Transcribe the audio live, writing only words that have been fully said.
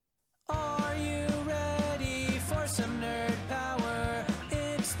some nerd power.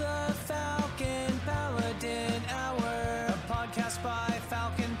 It's the Falcon Paladin Hour, a podcast by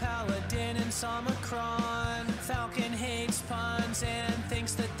Falcon Paladin and Somicron. Falcon hates puns and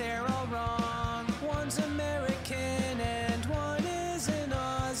thinks that they're all wrong. One's American and one is an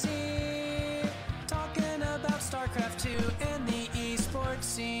Aussie, talking about StarCraft 2 and the esports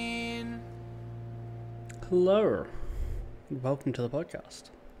scene. Hello. Welcome to the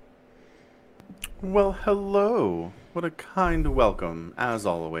podcast. Well, hello. What a kind welcome, as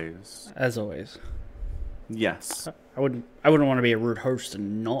always. As always. Yes. I wouldn't want to be a rude host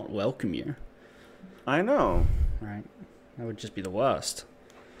and not welcome you. I know. Right? That would just be the worst.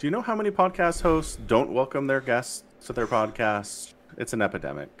 Do you know how many podcast hosts don't welcome their guests to their podcast? It's an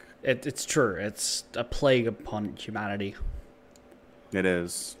epidemic. It's true. It's a plague upon humanity. It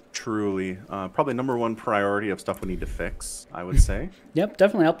is. Truly. Probably number one priority of stuff we need to fix, I would say. Yep,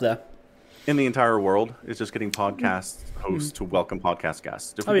 definitely up there. In the entire world, is just getting podcast hosts to welcome podcast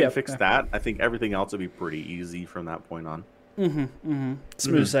guests. If we can fix that, I think everything else would be pretty easy from that point on.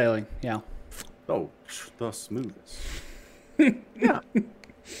 Smooth sailing, yeah. Oh, the smoothest. Yeah.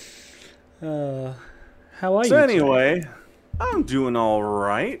 How are you? So anyway, I'm doing all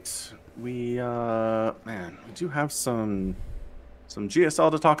right. We do have some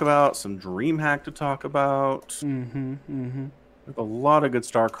GSL to talk about, some DreamHack to talk about. We have a lot of good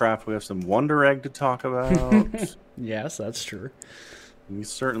StarCraft. We have some Wonder Egg to talk about. Yes, that's true. We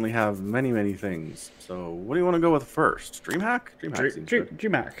certainly have many, many things. So what do you want to go with first? DreamHack?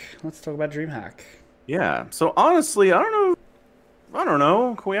 DreamHack. Let's talk about DreamHack. Yeah. So honestly, I don't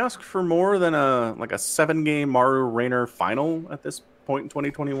know. Can we ask for more than a 7-game Maru Raynor final at this point in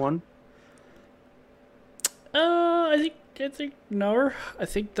 2021? I think no. I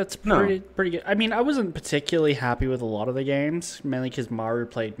think that's pretty good. I mean, I wasn't particularly happy with a lot of the games, mainly because Maru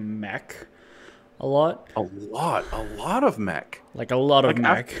played mech a lot. A lot of mech. Like a lot of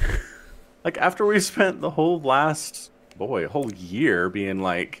mech. After we spent the whole whole year being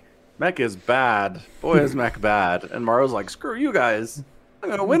like, mech is bad. Boy, is mech bad. And Maru's like, screw you guys. I'm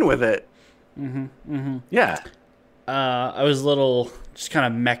going to win with it. Yeah. I was a little just kind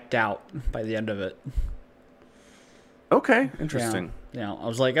of mech'd out by the end of it. Okay, interesting. Yeah, I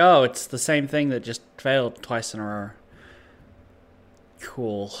was like, oh, it's the same thing that just failed twice in a row.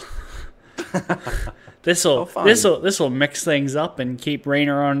 Cool. This'll mix things up and keep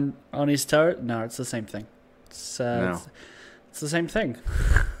Raynor on his toe. No, it's the same thing. It's the same thing.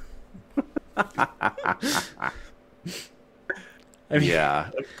 Yeah.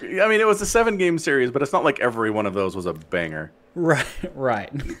 I mean, it was a 7-game series, but it's not like every one of those was a banger. Right.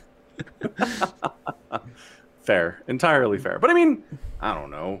 Fair. Entirely fair. But I mean, I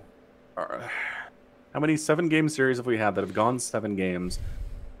don't know. How many 7-game series have we had that have gone 7 games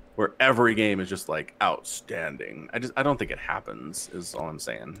where every game is just like outstanding? I don't think it happens, is all I'm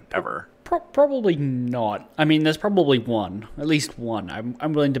saying, ever. Probably not. I mean, there's probably one. At least one.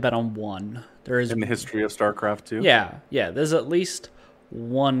 I'm willing to bet on one. There is in the history of StarCraft 2? Yeah. There's at least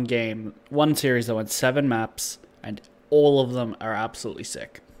one series that went 7 maps, and all of them are absolutely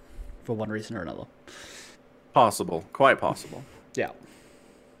sick for one reason or another. Possible. Quite possible. Yeah.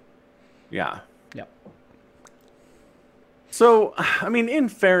 So, I mean, in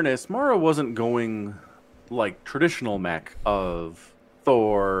fairness, Mara wasn't going like traditional mech of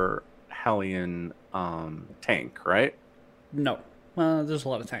Thor, Hellion, tank, right? No. Well, there's a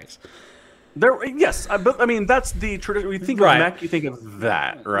lot of tanks. Yes, but I mean, that's the tradition. When you think of mech, you think of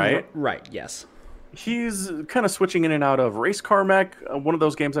that, right? Right, yes. He's kind of switching in and out of race car mech. One of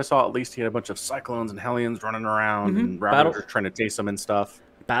those games I saw, at least, he had a bunch of Cyclones and Hellions running around and Ravagers trying to chase them and stuff.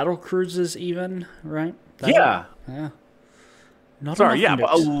 Battle cruises even, right? Yeah. But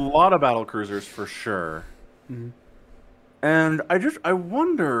a lot of battle cruisers for sure. And I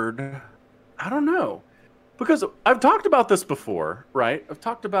wondered, I don't know, because I've talked about this before, right? I've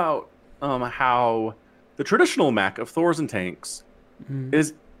talked about how the traditional mech of Thors and tanks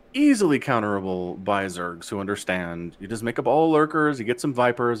is easily counterable by Zergs who understand. You just make up all lurkers, you get some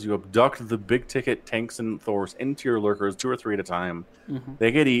Vipers, you abduct the big ticket tanks and Thors into your lurkers 2 or 3 at a time.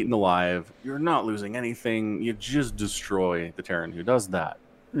 They get eaten alive. You're not losing anything. You just destroy the Terran who does that.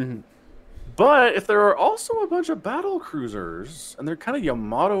 But if there are also a bunch of battle cruisers and they're kind of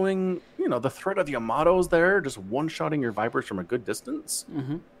Yamatoing, the threat of Yamatos there, just one-shotting your Vipers from a good distance.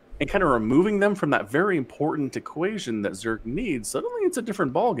 And kind of removing them from that very important equation that Zerg needs, suddenly it's a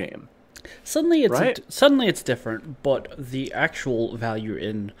different ballgame. Suddenly it's different, but the actual value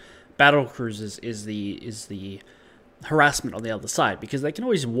in battle cruises is the harassment on the other side, because they can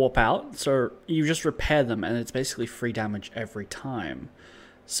always warp out, so you just repair them and it's basically free damage every time.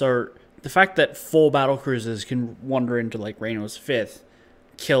 So the fact that 4 battle cruisers can wander into like Reyna's 5th,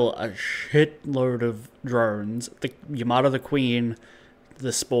 kill a shitload of drones, the Yamato the Queen,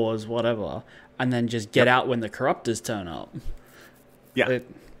 the Spores, whatever, and then just get out when the Corruptors turn up. Yeah.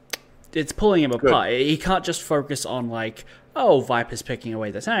 It's pulling him apart. He can't just focus on like, oh, Viper's picking away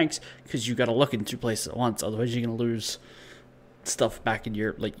the tanks, because you got to look in 2 places at once. Otherwise, you're going to lose stuff back in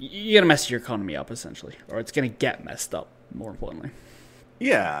your, like, you're going to mess your economy up, essentially. Or it's going to get messed up, more importantly.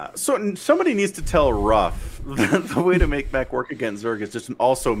 Yeah, so somebody needs to tell Ruff that the way to make mech work against Zerg is just to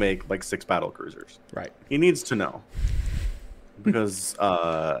also make like 6 battle cruisers. Right. He needs to know. Because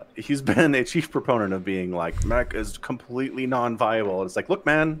he's been a chief proponent of being like, mech is completely non-viable. It's like, look,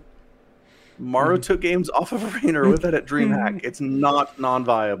 man, Maru took games off of Raynor with it at DreamHack. It's not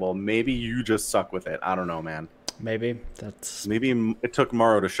non-viable. Maybe you just suck with it. I don't know, man. Maybe it took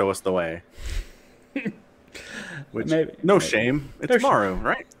Maru to show us the way. Which, maybe. Shame. It's Maru,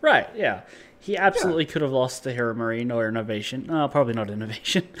 right? Right, yeah. He absolutely could have lost to Hero Marine or Innovation. Probably not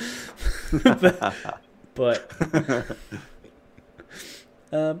Innovation. but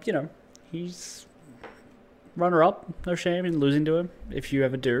he's runner-up, no shame in losing to him, if you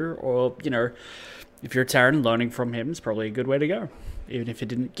ever do. Or, if you're Terran, learning from him is probably a good way to go, even if you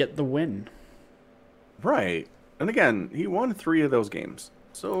didn't get the win. Right. And again, he won 3 of those games.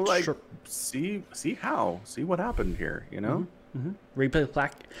 So, like, sure. see what happened here, Replay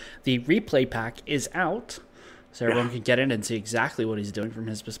pack. The replay pack is out, so everyone can get in and see exactly what he's doing from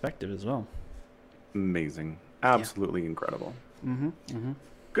his perspective as well. Amazing. Absolutely incredible.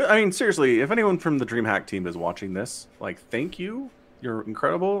 Good. I mean, seriously, if anyone from the DreamHack team is watching this, like, thank you. You're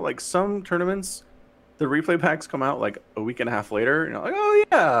incredible. Like, some tournaments, the replay packs come out, like, a week and a half later, and you're like, oh,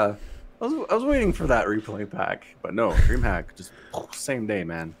 yeah. I was waiting for that replay pack, but no, DreamHack just same day,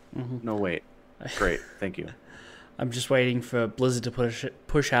 man. No wait. Great, thank you. I'm just waiting for Blizzard to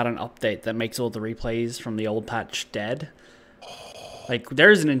push out an update that makes all the replays from the old patch dead. Like,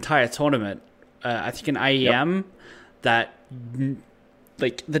 there's an entire tournament, I think in IEM, that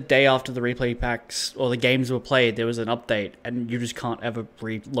like the day after the replay packs or the games were played, there was an update, and you just can't ever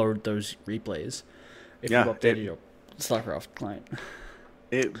reload those replays if you've updated your StarCraft client.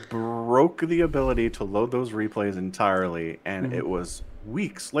 It broke the ability to load those replays entirely, and it was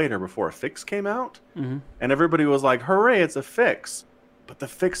weeks later before a fix came out, and everybody was like, hooray, it's a fix. But the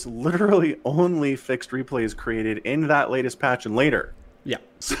fix literally only fixed replays created in that latest patch and later. Yeah.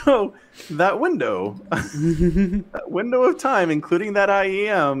 So that window, that window of time, including that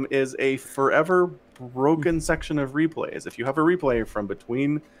IEM, is a forever broken section of replays. If you have a replay from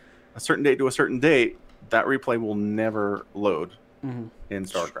between a certain date to a certain date, that replay will never load. In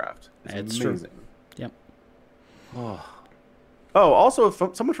StarCraft. It's amazing. True. Yep. Also,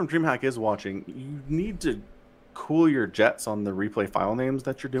 if someone from DreamHack is watching, you need to cool your jets on the replay file names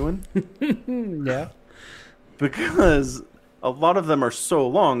that you're doing. Yeah. Because a lot of them are so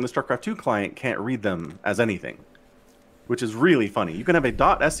long, the StarCraft 2 client can't read them as anything, which is really funny. You can have a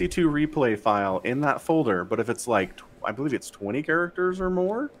 .sc2 replay file in that folder, but if it's like, I believe it's 20 characters or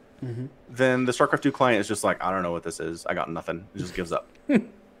more, then the StarCraft 2 client is just like, I don't know what this is. I got nothing. It just gives up.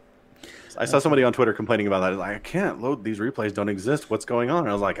 I saw somebody on Twitter complaining about that. Like, I can't load. These replays don't exist. What's going on? And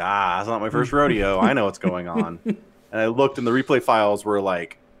I was like, it's not my first rodeo. I know what's going on. And I looked, and the replay files were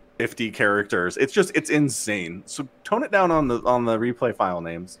like 50 characters. It's insane. So tone it down on the replay file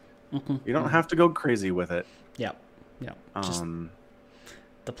names. You don't have to go crazy with it. Yeah. Just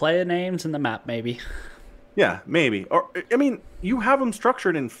the player names and the map, maybe. Yeah, maybe. Or, I mean, you have them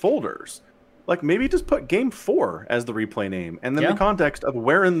structured in folders. Like, maybe just put Game 4 as the replay name, and then the context of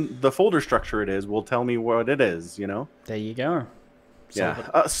where in the folder structure it is will tell me what it is, There you go.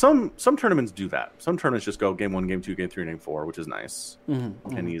 Yeah. Some tournaments do that. Some tournaments just go Game 1, Game 2, Game 3, Game 4, which is nice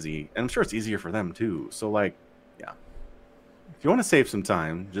and easy. And I'm sure it's easier for them, too. So, like, yeah. If you want to save some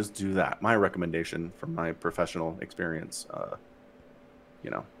time, just do that. My recommendation from my professional experience,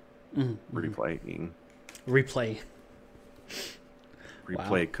 replaying.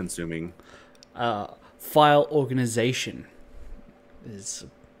 Replay consuming. File organization is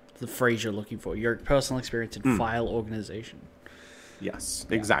the phrase you're looking for. Your personal experience in file organization. Yes,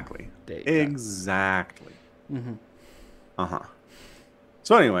 exactly. Exactly.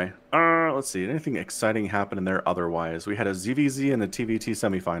 So anyway, let's see. Anything exciting happened in there otherwise? We had a ZVZ and a TVT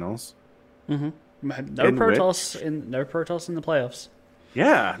semifinals. No Protoss in the playoffs.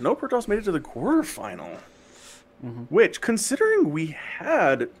 Yeah, no Protoss made it to the quarterfinal. Which, considering we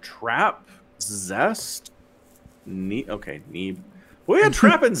had Trap, Zest, Neeb. We had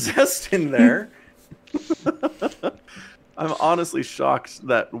Trap and Zest in there. I'm honestly shocked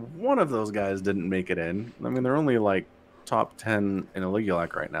that one of those guys didn't make it in. I mean, they're only like top 10 in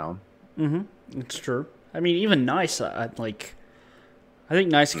Aligulac right now. It's true. I mean, even Nice, I think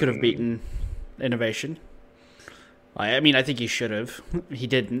Nice could have beaten Innovation. I mean, I think he should have. He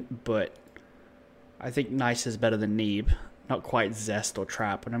didn't, but I think Nice is better than Neeb. Not quite Zest or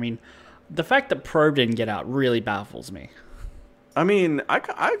Trap. And I mean, the fact that Probe didn't get out really baffles me. I mean,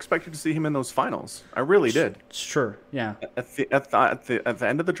 I expected to see him in those finals. I really did. It's true, yeah. At the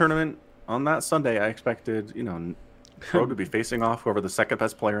end of the tournament on that Sunday, I expected, Probe to be facing off whoever the second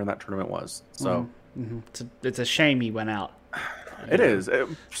best player in that tournament was. So It's a shame he went out. it is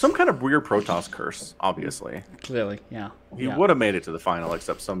some kind of weird Protoss curse, obviously. Clearly, yeah. He would have made it to the final,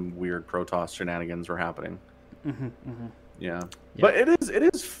 except some weird Protoss shenanigans were happening. Yeah. But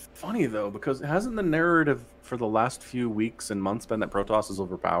it is funny though, because hasn't the narrative for the last few weeks and months been that Protoss is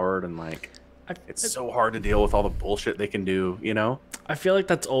overpowered and it's so hard to deal with all the bullshit they can do, I feel like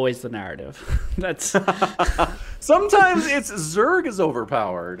that's always the narrative. That's sometimes it's Zerg is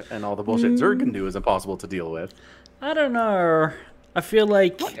overpowered and all the bullshit Zerg can do is impossible to deal with. I don't know. I feel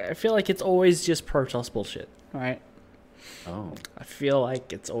like it's always just Protoss bullshit, right? Oh. I feel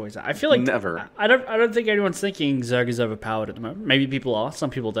like it's always. I feel like never. I don't think anyone's thinking Zerg is overpowered at the moment. Maybe people are. Some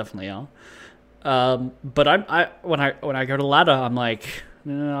people definitely are. But when I go to ladder, I'm like,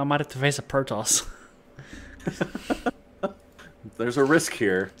 I might have to face a Protoss. There's a risk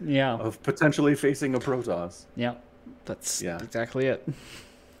here. Yeah. Of potentially facing a Protoss. Yeah. That's exactly it.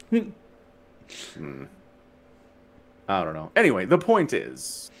 I don't know. Anyway, the point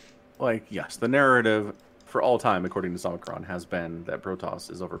is, yes, the narrative for all time, according to Somicron, has been that Protoss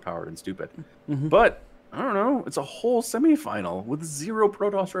is overpowered and stupid. But, I don't know, it's a whole semifinal with 0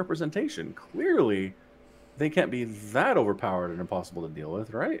 Protoss representation. Clearly, they can't be that overpowered and impossible to deal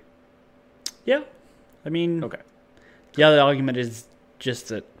with, right? Yeah. I mean... Okay. The other argument is just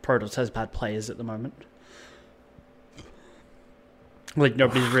that Protoss has bad players at the moment. Like, no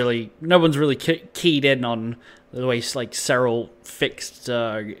one's really keyed in on the way, Serral fixed,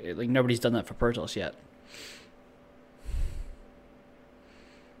 nobody's done that for Protoss yet.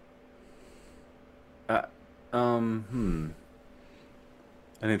 An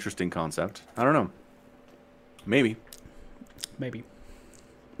interesting concept. I don't know. Maybe.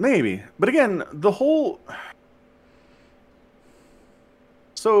 But again, the whole...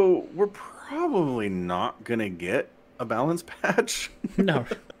 So, we're probably not going to get a balance patch. No.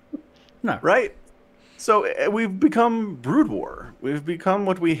 Right? So, we've become Brood War. We've become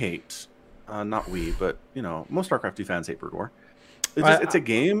what we hate. Not we, but, most StarCraft fans hate Brood War. It's a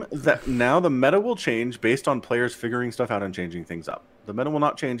game that now the meta will change based on players figuring stuff out and changing things up. The meta will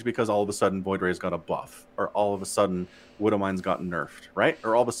not change because all of a sudden Void Ray's got a buff, or all of a sudden Widowmine's got nerfed, right?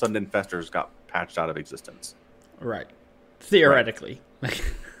 Or all of a sudden Infestors got patched out of existence. Right. Theoretically. Right.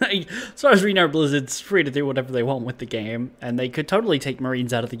 As far as we know, Blizzard's free to do whatever they want with the game, and they could totally take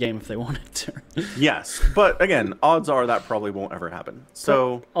Marines out of the game if they wanted to. Yes, but again, odds are that probably won't ever happen.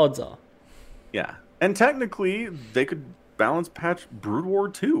 So odds are. Yeah. And technically, they could balance patch Brood War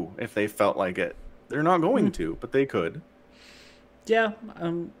 2 if they felt like it. They're not going to, but they could. Yeah,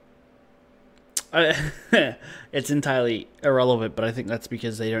 it's entirely irrelevant, but I think that's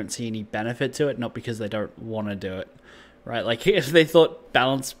because they don't see any benefit to it, not because they don't want to do it, right? Like, if they thought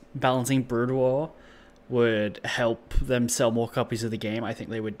balancing Brood War would help them sell more copies of the game, I think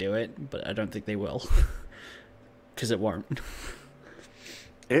they would do it, but I don't think they will, because it won't.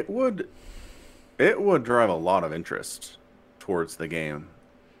 It would drive a lot of interest towards the game.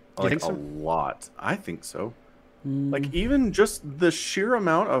 You think so? A lot. I think so. Like, even just the sheer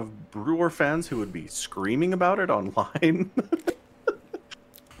amount of Brood War fans who would be screaming about it online.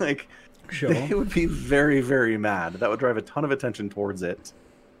 Sure. They would be very, very mad. That would drive a ton of attention towards it.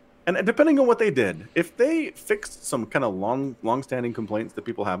 And depending on what they did, if they fixed some kind of long-standing complaints that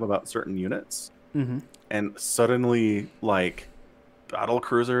people have about certain units, and suddenly, battle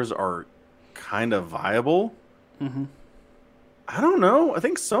cruisers are kind of viable, I don't know. I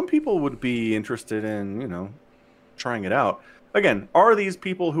think some people would be interested in, trying it out. Again, are these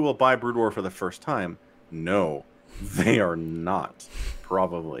people who will buy Brood War for the first time? No, they are not.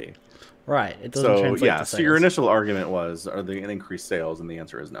 Probably. Right. It doesn't translate to sales. So your initial argument was, are they increased sales? And the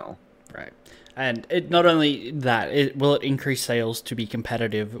answer is no. Right. And it not only that, will it increase sales to be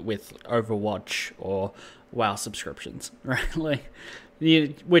competitive with Overwatch or WoW subscriptions, right?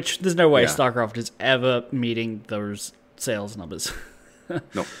 Which there's no way StarCraft is ever meeting those sales numbers.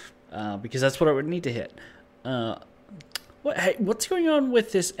 No. Because that's what it would need to hit. What's going on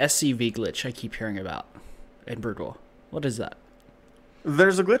with this SCV glitch I keep hearing about in Brood War? What is that?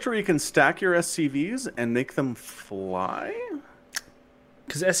 There's a glitch where you can stack your SCVs and make them fly.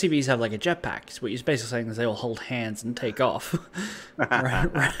 Because SCVs have a jetpack. So what you're basically saying is they all hold hands and take off.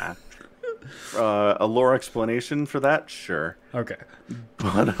 right. a lore explanation for that, sure. Okay.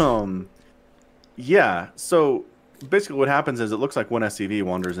 But yeah. So basically, what happens is it looks like one SCV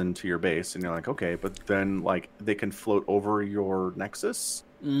wanders into your base, and you're like, okay, but then like they can float over your Nexus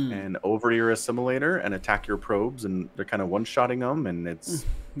and over your assimilator and attack your probes, and they're kind of one-shotting them, and it's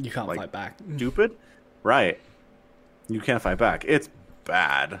You can't like, fight back. stupid, right? You can't fight back. It's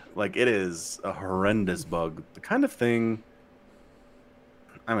bad. Like, it is a horrendous bug. The kind of thing.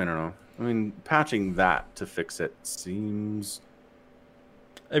 I mean, I don't know. I mean, patching that to fix it seems.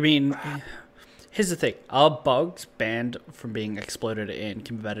 I mean, here's the thing: are bugs banned from being exploited in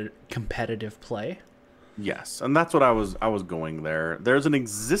competitive play? Yes, and that's what I was going there. There's an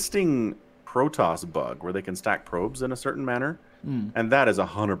existing Protoss bug where they can stack probes in a certain manner, and that is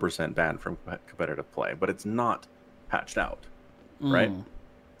 100% banned from competitive play, but it's not patched out, right?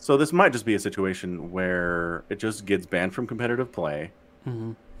 So this might just be a situation where it just gets banned from competitive play.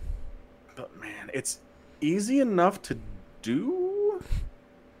 But man, it's easy enough to do.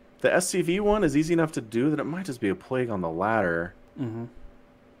 The SCV one is easy enough to do that it might just be a plague on the ladder.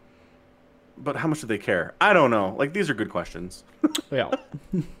 But how much do they care? I don't know. Like, these are good questions. Yeah.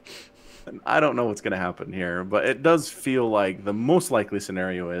 And I don't know what's going to happen here, but it does feel like the most likely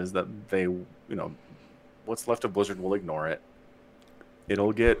scenario is that they, what's left of Blizzard will ignore it.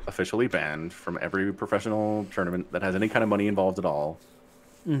 It'll get officially banned from every professional tournament that has any kind of money involved at all.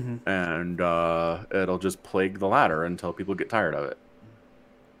 And it'll just plague the ladder until people get tired of it.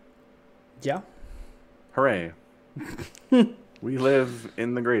 Yeah. Hooray. We live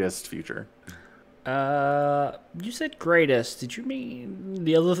in the greatest future. You said greatest. Did you mean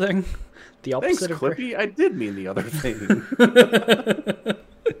the other thing? The Thanks, opposite of Clippy. I did mean the other thing.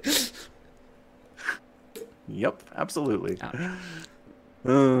 Yep, absolutely.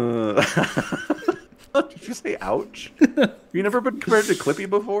 Did you say ouch? You never been compared to Clippy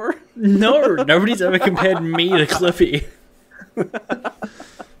before? No, nobody's ever compared me to Clippy.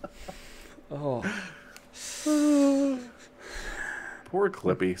 Oh. Poor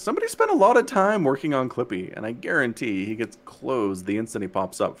Clippy. Somebody spent a lot of time working on Clippy, and I guarantee he gets closed the instant he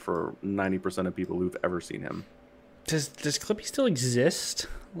pops up for 90% of people who've ever seen him. Does Clippy still exist?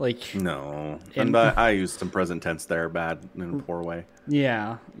 Like, no. And I used some present tense there, bad in a poor way.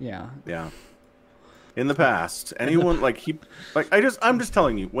 Yeah. Yeah. In the past, anyone I'm just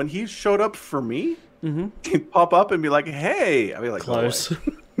telling you, when he showed up for me, he'd pop up and be like, "Hey," I'd be like, Close.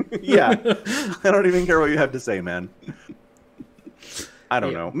 Yeah, I don't even care what you have to say, man. I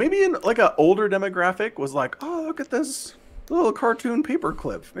don't know. Maybe in like an older demographic was like, "Oh, look at this little cartoon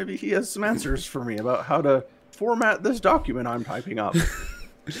paperclip. Maybe he has some answers for me about how to format this document I'm typing up."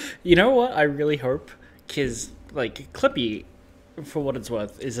 You know what? I really hope, because like Clippy, for what it's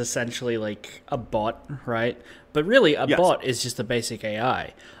worth, is essentially like a bot, right? But really, a bot is just a basic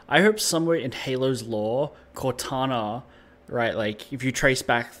AI. I hope somewhere in Halo's lore, Cortana, right? Like if you trace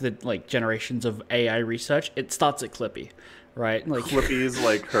back the like generations of AI research, it starts at Clippy, right? Like Clippy's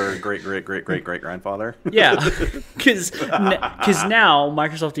like her great grandfather. Yeah, because now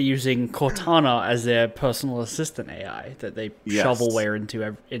Microsoft are using Cortana as their personal assistant AI that they shovelware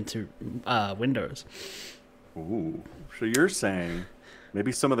into Windows. Ooh, so you're saying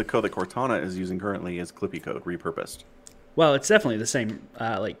maybe some of the code that Cortana is using currently is Clippy code repurposed? Well, it's definitely the same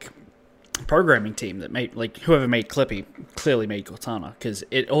like programming team that made, like, whoever made Clippy clearly made Cortana, because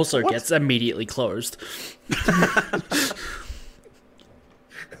it also gets immediately closed.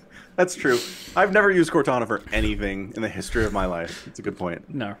 That's true. I've never used Cortana for anything in the history of my life. It's a good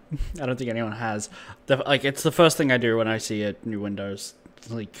point. No, I don't think anyone has. It's the first thing I do when I see a new Windows,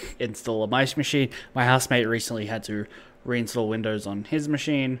 like install a mice machine. My housemate recently had to reinstall Windows on his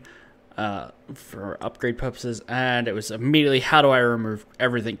machine for upgrade purposes, and it was immediately, how do I remove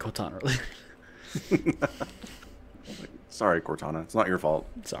everything Cortana related? Sorry, Cortana. It's not your fault.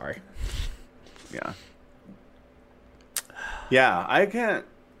 Sorry. Yeah. Yeah, I can't.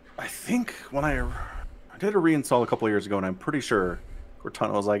 I think when I did a reinstall a couple of years ago, and I'm pretty sure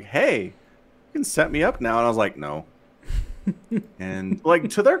Cortana was like, "Hey, you can set me up now," and I was like, "No." And like,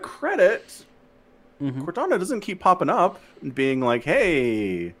 to their credit, Cortana doesn't keep popping up and being like,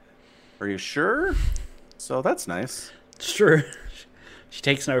 "Hey, are you sure?" So that's nice. It's true. She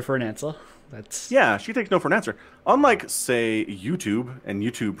takes no for an answer. Yeah, she takes no for an answer. Unlike, say, YouTube and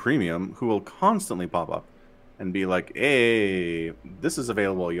YouTube Premium, who will constantly pop up and be like, "Hey, this is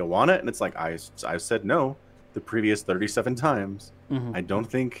available. You want it?" And it's like, I've said no the previous 37 times. I don't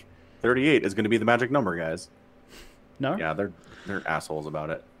think 38 is going to be the magic number, guys. No? Yeah, they're assholes about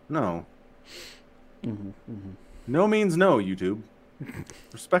it. No. No means no, YouTube.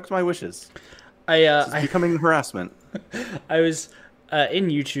 Respect my wishes. This is becoming harassment. I was in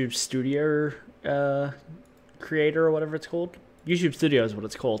YouTube Studio Creator or whatever it's called. YouTube Studio is what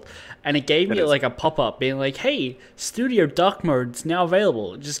it's called. And it gave me like a pop-up being like, hey, Studio Dark Mode's now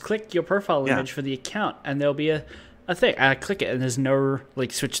available. Just click your profile image for the account and there'll be a thing. And I click it and there's no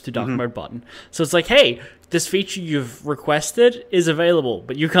like switch to dark mode button. So it's like, hey, this feature you've requested is available,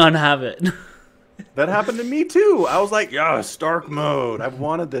 but you can't have it. That happened to me too. I was like, yes, dark mode. I've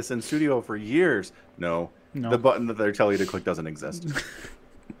wanted this in Studio for years. No. The button that they tell you to click doesn't exist.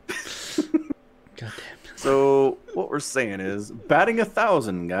 God damn. So what we're saying is batting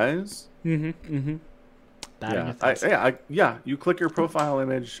 1,000, guys. Batting 1,000. You click your profile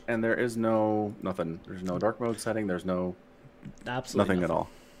image and there is nothing. There's no dark mode setting. There's no Absolutely nothing at all.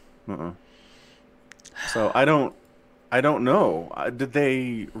 So I don't know. Did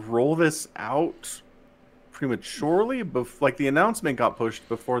they roll this out prematurely? Like the announcement got pushed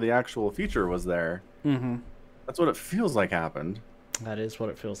before the actual feature was there. That's what it feels like happened. That is what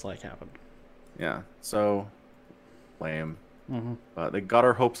it feels like happened. Yeah, so lame. But they got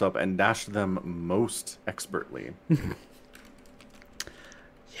our hopes up and dashed them most expertly.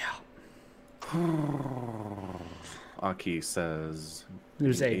 Aki says it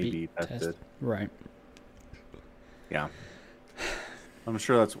was A/B tested. tested. Right. Yeah. I'm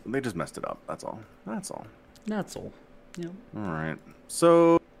sure they just messed it up. That's all. That's all. Yeah. All right.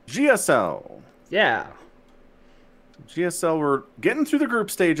 So GSL. Yeah. GSL were getting through the group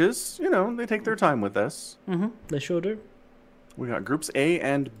stages. You know, they take their time with this. They sure do. We got groups A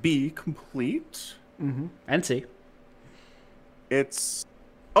and B complete. And C. It's...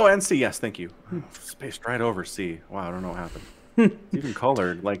 Oh, and C, yes, thank you. Spaced right over C. Wow, I don't know what happened. It's even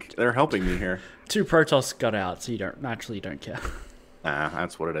colored. Like, they're helping me here. 2 Protoss got out, so you don't care.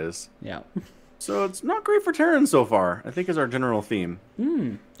 That's what it is. Yeah. So it's not great for Terran so far, I think is our general theme.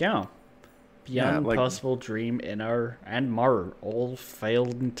 Yeah. Beyond, Possible, Dream, Inno, and Maru all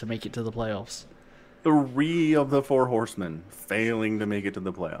failed to make it to the playoffs. 3 of the 4 horsemen failing to make it to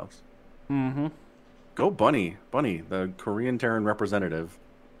the playoffs. Go Bunny. Bunny, the Korean Terran representative.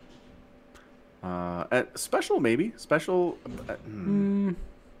 Special, maybe. Special.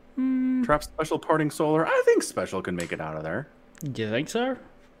 Perhaps Special Parting Solar. I think Special can make it out of there. Do you think so?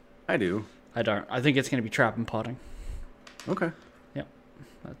 I do. I don't. I think it's going to be Trap and Potting. Okay. Yep.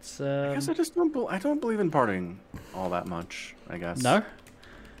 That's. I guess I just I don't believe in parting all that much. I guess.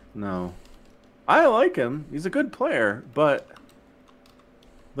 No. I like him. He's a good player, but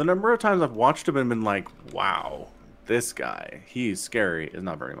the number of times I've watched him and been like, "Wow, this guy, he's scary," is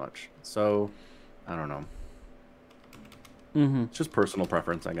not very much. So, I don't know. It's just personal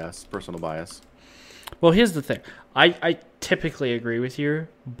preference, I guess. Personal bias. Well, here's the thing. I typically agree with you,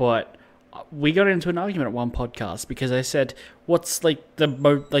 but we got into an argument at one podcast because I said, "What's like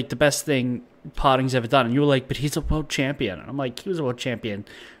the best thing Parting's ever done?" And you were like, "But he's a world champion." And I'm like, "He was a world champion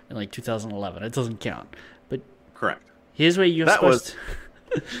in like 2011. It doesn't count." But correct. Here's where you're supposed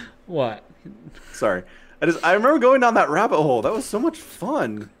to... What? Sorry. I remember going down that rabbit hole. That was so much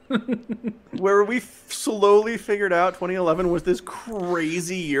fun. Where we slowly figured out 2011 was this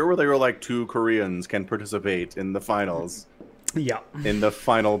crazy year where they were like 2 Koreans can participate in the finals. Yeah. In the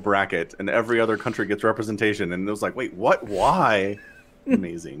final bracket, and every other country gets representation. And it was like, wait, what? Why?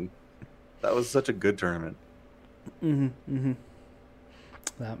 Amazing. That was such a good tournament.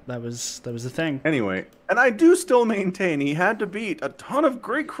 That was the thing. Anyway, and I do still maintain he had to beat a ton of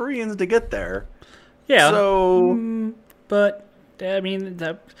great Koreans to get there. Yeah. So, but I mean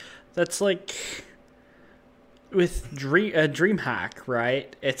that's like with DreamHack,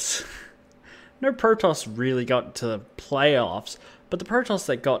 right? It's no Protoss really got to the playoffs, but the Protoss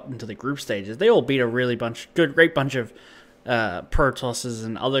that got into the group stages, they all beat a great bunch of Protosses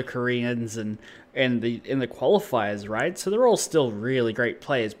and other Koreans and in the qualifiers, right? So they're all still really great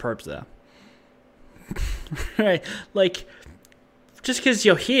players, probes there. Right? Like, just because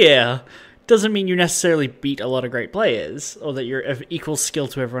you're here doesn't mean you necessarily beat a lot of great players, or that you're of equal skill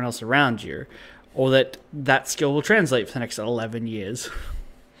to everyone else around you, or that skill will translate for the next 11 years.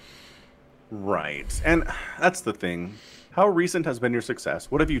 Right. And that's the thing. How recent has been your success?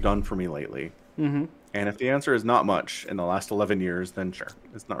 What have you done for me lately? And if the answer is not much in the last 11 years, then sure,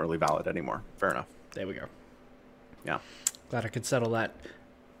 it's not really valid anymore. Fair enough. There we go. Yeah. Glad I could settle that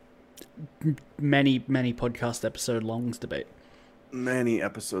many podcast episode longs debate. Many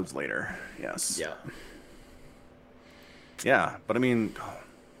episodes later, yes. Yeah. Yeah, but I mean,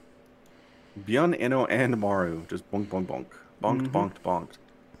 Byun, Inno, and Maru just bonk, bonk, bonk. Bonked, bonked, bonked.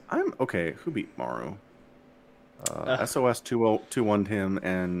 Okay, who beat Maru? SOS 2-1'd him,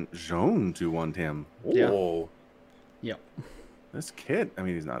 and Zhone 2-1'd him. Whoa. Yep. This kid, I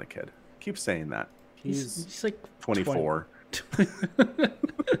mean, he's not a kid. Keep saying that. He's like 24.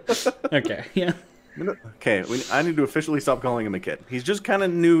 Okay, yeah. Okay, I need to officially stop calling him a kid. He's just kind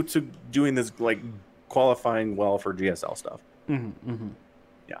of new to doing this, like, qualifying well for GSL stuff.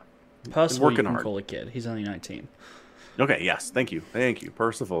 Yeah. Percival, working you can hard. call a kid. He's only 19. Okay, yes. Thank you.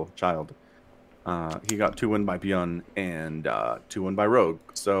 Percival, child. He got 2-win by Bjorn and 2-win by Rogue.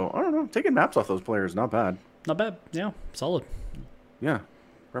 So, I don't know. Taking maps off those players, not bad. Not bad. Yeah, solid. Yeah.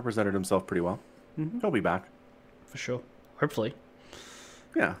 Represented himself pretty well. He'll be back. For sure. Hopefully.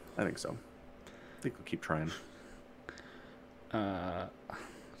 Yeah, I think so. I think we'll keep trying.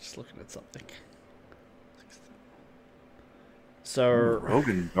 Just looking at something. So, Rogue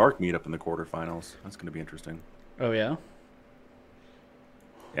and Dark meet up in the quarterfinals. That's going to be interesting. oh yeah?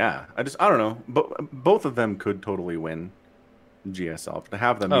 Yeah, I don't know. But both of them could totally win GSL. To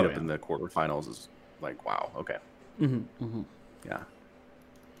have them meet up in the quarterfinals is like, wow, okay. Yeah.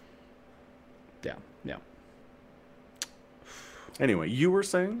 Yeah, yeah. Anyway, you were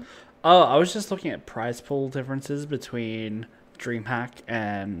saying? Oh, I was just looking at prize pool differences between DreamHack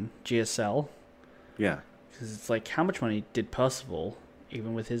and GSL. Yeah. Because it's like, how much money did Percival,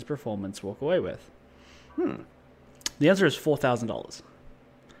 even with his performance, walk away with? The answer is $4,000.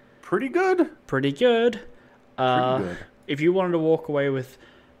 Pretty good. Pretty good. Pretty good. If you wanted to walk away with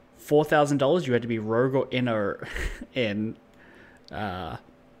 $4,000, you had to be Rogue or Inner in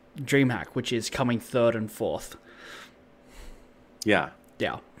DreamHack, which is coming third and fourth. Yeah.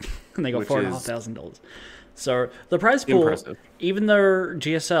 Yeah. And they got Which $4,500. So the prize pool, impressive. even though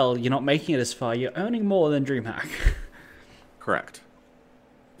GSL, you're not making it as far, you're earning more than DreamHack. Correct.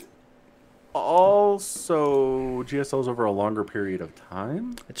 Also, GSL's over a longer period of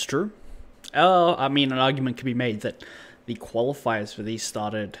time. It's true. I mean, an argument could be made that the qualifiers for these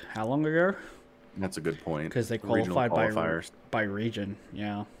started how long ago? That's a good point. Because they Regional qualified qualifiers. by region.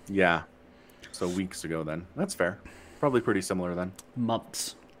 Yeah. Yeah. So weeks ago then. That's fair. Probably pretty similar then.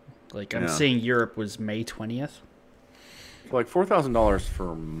 Months. Like, I'm Yeah. seeing Europe was May 20th. Like $4,000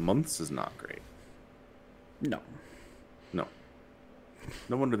 for months is not great. No. No.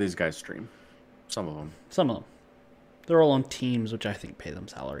 No wonder these guys stream. Some of them. Some of them. They're all on teams, which I think pay them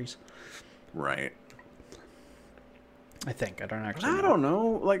salaries. Right. I think. I don't actually I know. don't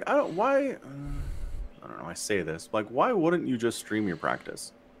know. Like, I don't know. I say this. Like, why wouldn't you just stream your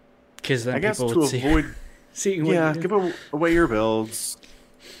practice? Because then I guess people to would see, avoid, seeing what yeah, you do. give away your builds.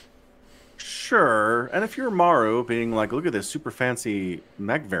 Sure. And if you're Maru being like, look at this super fancy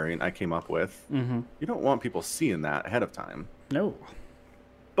mech variant I came up with, you don't want people seeing that ahead of time. No.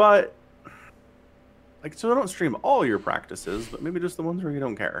 But, like, so don't stream all your practices, but maybe just the ones where you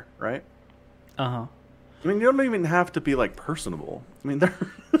don't care, right? Uh-huh. I mean, you don't even have to be, like, personable. I mean, they're...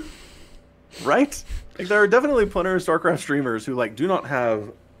 right? Like, there are definitely plenty of StarCraft streamers who, like, do not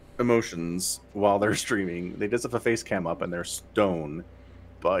have emotions while they're streaming. They just have a face cam up and they're stone.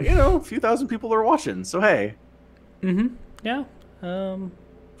 But, you know, a few thousand people are watching, so hey. Yeah.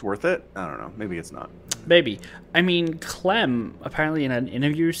 It's worth it? I don't know. Maybe it's not. Maybe. I mean, Clem, apparently in an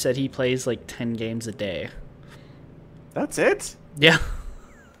interview, said he plays like 10 games a day. That's it? Yeah.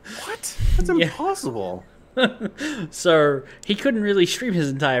 What? That's Yeah. impossible. So he couldn't really stream his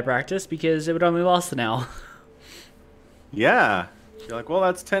entire practice because it would only last an hour. Yeah. You're like, well,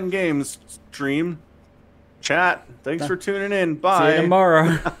 that's 10 games, stream. Chat. Thanks for tuning in. Bye. See you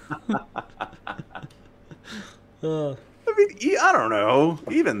tomorrow. I mean, I don't know.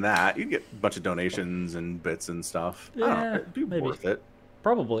 Even that, you get a bunch of donations and bits and stuff. I don't know. Yeah, It'd be maybe. worth it.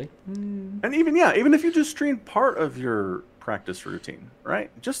 Probably. And even if you just stream part of your practice routine,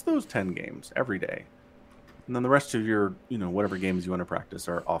 right? Just those 10 games every day. And then the rest of your, whatever games you want to practice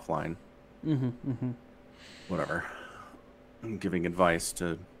are offline. Whatever. I'm giving advice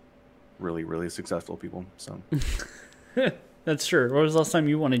to really, really successful people. So, That's true. When was the last time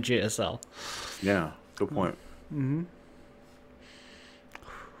you won a GSL? yeah, good point.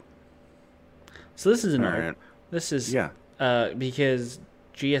 So this is an All odd. right. This is Yeah. because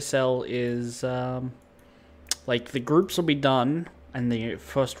GSL is like the groups will be done and the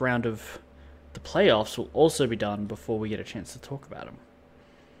first round of the playoffs will also be done before we get a chance to talk about them.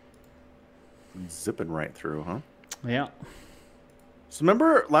 Zipping right through, huh? Yeah. So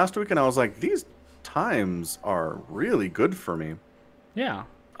remember last week, and I was like, these times are really good for me. Yeah.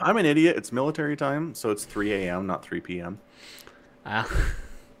 I'm an idiot. It's military time, so it's 3 a.m., not 3 p.m.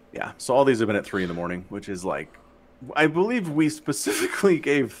 Yeah, so all these have been at 3 in the morning, which is like, I believe we specifically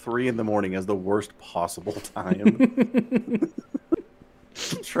gave 3 in the morning as the worst possible time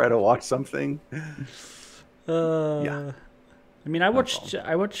to try to watch something. Yeah. I mean, I watched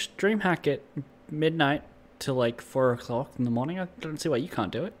DreamHack at midnight till like 4 o'clock in the morning. I don't see why you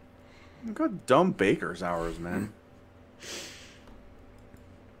can't do it. I've got dumb baker's hours, man.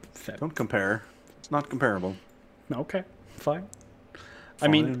 Fair. Don't compare. It's not comparable. Okay, fine. I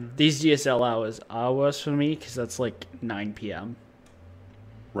mean, Fine. these DSL hours are worse for me because that's like 9 p.m.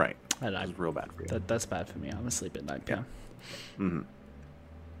 Right. And That's real bad for you. that's bad for me. I'm asleep at 9 p.m.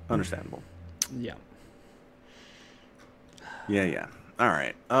 Understandable. Yeah. Yeah. All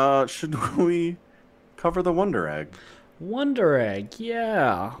right. Should we cover the Wonder Egg? Wonder Egg,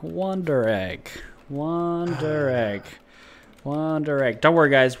 yeah. Wonder Egg. Wonder Egg. Wonder Egg. Don't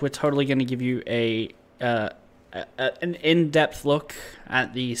worry, guys. We're totally going to give you an in-depth look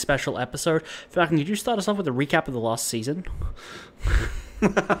at the special episode. Falcon, could you start us off with a recap of the last season?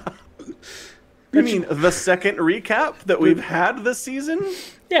 You mean the second recap that we've had this season?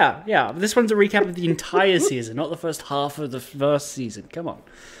 Yeah. This one's a recap of the entire season, not the first half of the first season. Come on.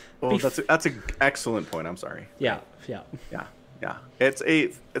 Well, that's an excellent point. I'm sorry. Yeah. Yeah.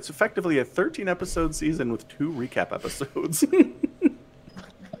 It's effectively a 13 episode season with 2 recap episodes.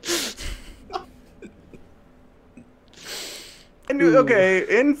 And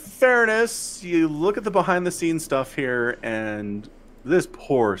okay, in fairness, you look at the behind the scenes stuff here, and this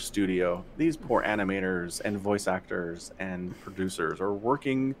poor studio, these poor animators and voice actors and producers are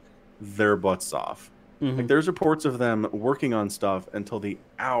working their butts off. Like, there's reports of them working on stuff until the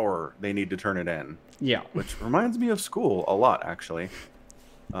hour they need to turn it in. Yeah. Which reminds me of school a lot, actually.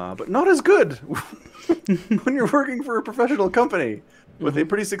 But not as good when you're working for a professional company with a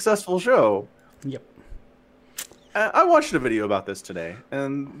pretty successful show. Yep. I watched a video about this today,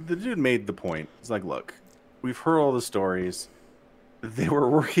 and the dude made the point. It's like, look, we've heard all the stories. They were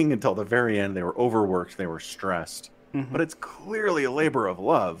working until the very end. They were overworked. They were stressed. But it's clearly a labor of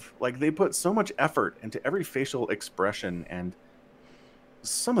love. Like, they put so much effort into every facial expression, and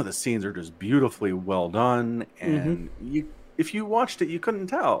some of the scenes are just beautifully well done. And if you watched it, you couldn't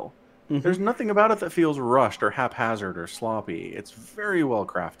tell. There's nothing about it that feels rushed or haphazard or sloppy. It's very well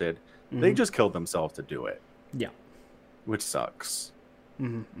crafted. They just killed themselves to do it. Yeah. Which sucks.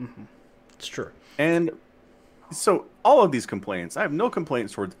 It's true. And so all of these complaints, I have no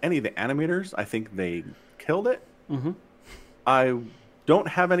complaints towards any of the animators. I think they killed it. I don't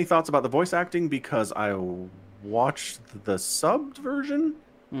have any thoughts about the voice acting because I watched the subbed version.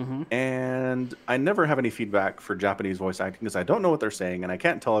 And I never have any feedback for Japanese voice acting because I don't know what they're saying and I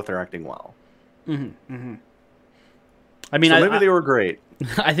can't tell if they're acting well. I mean, so maybe they were great.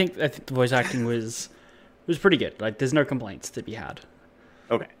 I think the voice acting was pretty good. Like, there's no complaints to be had.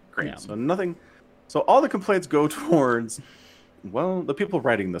 Okay, great. Yeah. So nothing. So all the complaints go towards, well, the people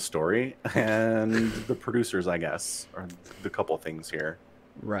writing the story and the producers, I guess, are the couple things here.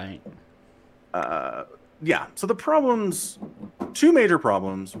 Right. Yeah. So the problems, 2 major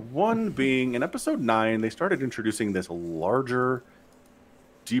problems. One being in episode 9, they started introducing this larger,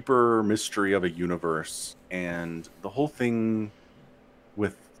 deeper mystery of a universe, and the whole thing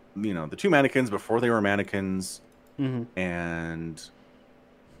with, the 2 mannequins before they were mannequins, and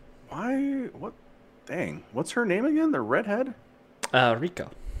what's her name again? The redhead?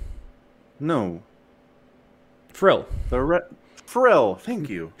 Rika. No. Frill. Frill. Thank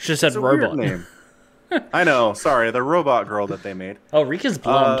you. Should have said It's a weird robot. name. I know. Sorry, the robot girl that they made. Oh, Rika's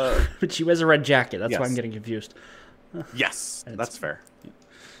blonde, but she wears a red jacket. That's why yes. I'm getting confused. Yes, that's fair.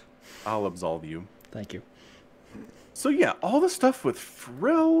 I'll absolve you. Thank you. So yeah, all the stuff with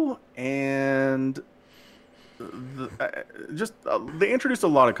Frill and they introduced a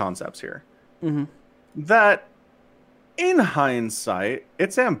lot of concepts here. That, in hindsight,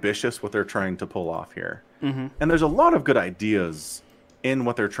 it's ambitious what they're trying to pull off here. And there's a lot of good ideas in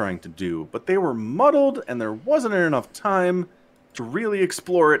what they're trying to do, but they were muddled and there wasn't enough time to really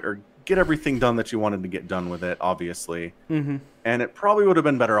explore it or get everything done that you wanted to get done with it, obviously. And it probably would have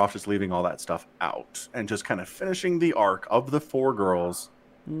been better off just leaving all that stuff out and just kind of finishing the arc of the 4 girls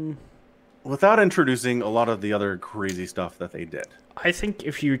without introducing a lot of the other crazy stuff that they did. I think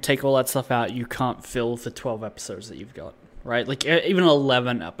if you take all that stuff out, you can't fill the 12 episodes that you've got, right? Like, even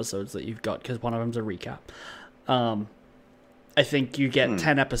 11 episodes that you've got, because one of them's a recap. I think you get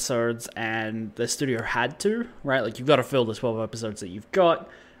 10 episodes, and the studio had to, right? Like, you've got to fill the 12 episodes that you've got,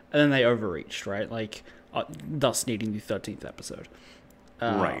 and then they overreached, right? Like, thus needing the 13th episode.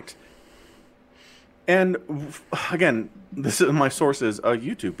 Right. And again, this is my source is a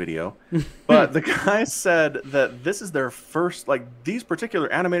YouTube video, but the guy said that this is their first, like, these particular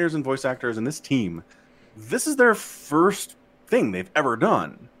animators and voice actors and this team, this is their first thing they've ever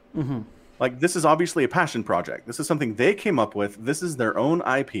done. Like, this is obviously a passion project. This is something they came up with. This is their own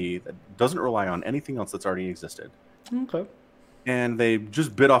IP that doesn't rely on anything else that's already existed. Okay. And they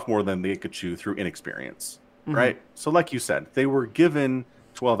just bit off more than they could chew through inexperience, right? So like you said, they were given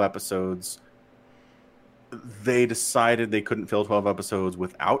 12 episodes. they decided they couldn't fill 12 episodes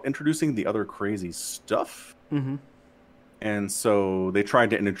without introducing the other crazy stuff. Mm-hmm. And so they tried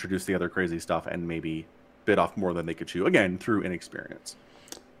to introduce the other crazy stuff and maybe bit off more than they could chew, again, through inexperience.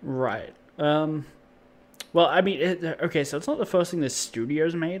 Right. Well, I mean, okay, so it's not the first thing the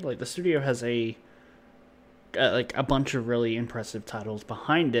studio's made. Like, the studio has a bunch of really impressive titles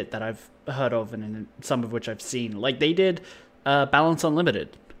behind it that I've heard of, and some of which I've seen. Like, they did Balance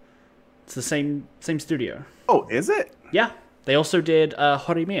Unlimited. It's the same studio. Oh, is it? Yeah. They also did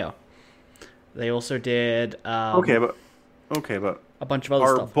Horimiya. They also did Okay, but a bunch of other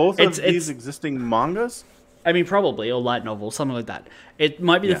are stuff. both of these existing mangas? I mean, probably, or light novel, something like that. It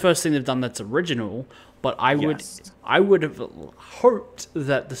might be the first thing they've done that's original, but I would have hoped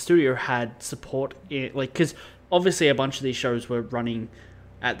that the studio had support in, like, because obviously a bunch of these shows were running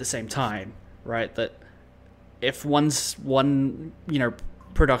at the same time, right? That if one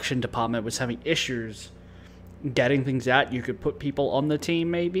production department was having issues getting things out, you could put people on the team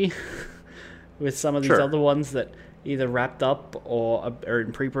maybe with some of these other ones that either wrapped up or are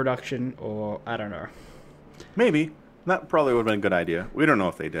in pre-production, or I don't know. Maybe. That probably would have been a good idea. We don't know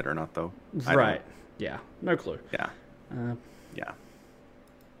if they did or not, though. Right. Yeah. No clue. Yeah.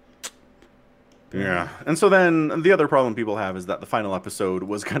 Yeah. And so then the other problem people have is that the final episode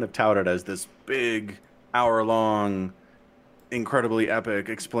was kind of touted as this big, hour-long, incredibly epic,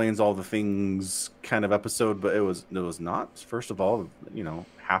 explains all the things kind of episode, but it was not. First of all,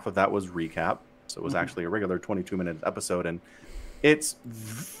 half of that was recap. So it was actually a regular 22-minute episode, and it's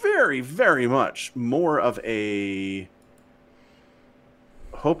very, very much more of a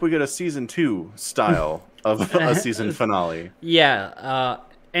hope we get a season 2 style of a season finale. Yeah,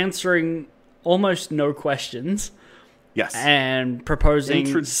 answering almost no questions. Yes. And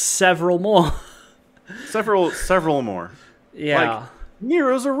proposing several more. several more. Yeah. Like,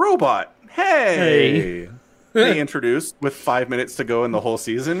 Nero's a robot. Hey. They introduced with 5 minutes to go in the whole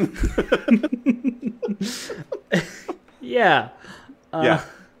season. Yeah. Yeah.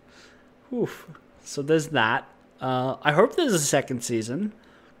 Oof. So there's that. I hope there's a second season.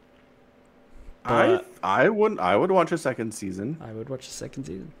 I would watch a second season. I would watch a second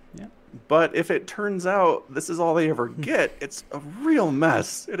season. Yeah. But if it turns out this is all they ever get, it's a real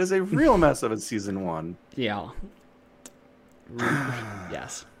mess. It is a real mess of a season 1. Yeah.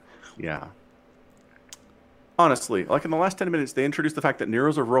 Yes. Yeah. Honestly, like in the last 10 minutes, they introduced the fact that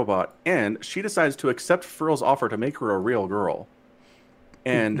Nero's a robot, and she decides to accept Frill's offer to make her a real girl.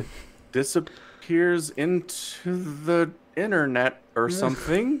 And disappears into the internet or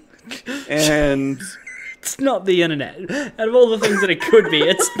something. And it's not the internet. Out of all the things that it could be,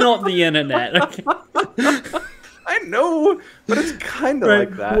 it's not the internet. Okay. I know, but it's kind of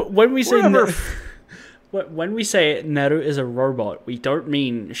like that. When we say when we say Neru is a robot, we don't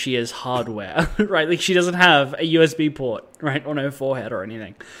mean she is hardware, right? Like, she doesn't have a USB port, right, on her forehead or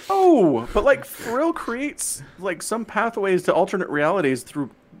anything. Oh, but like Frill creates like some pathways to alternate realities through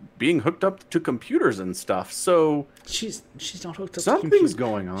being hooked up to computers and stuff. So she's not hooked up. Something's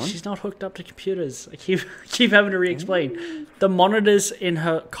going on. She's not hooked up to computers. I keep having to re-explain. The monitors in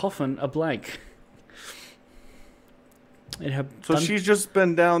her coffin are blank. So she's just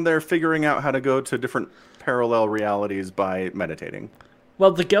been down there figuring out how to go to different parallel realities by meditating.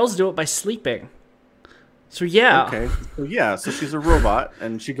 Well, the girls do it by sleeping. So yeah. Okay. So yeah, so she's a robot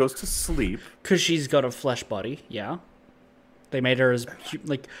and she goes to sleep. Because she's got a flesh body, yeah. They made her as,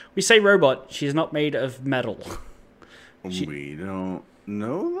 like, we say robot, she's not made of metal. We don't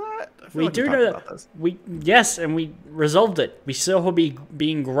know that? We do know that. Yes, and we resolved it. We saw her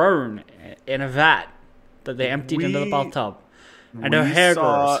being grown in a vat that they emptied into the bathtub. And her hair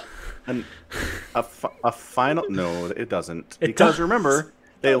grows. A final... No, it doesn't. Because remember,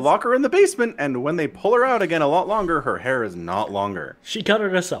 they lock her in the basement, and when they pull her out again a lot longer, her hair is not longer. She cut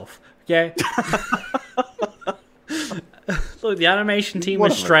it herself, okay? Look, the animation team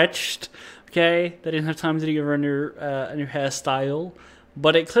was stretched, okay? They didn't have time to give her a new hairstyle.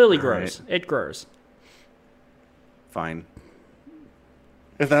 But it clearly grows. Right. It grows. Fine.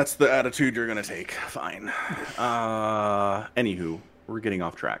 If that's the attitude you're going to take, fine. Anywho, we're getting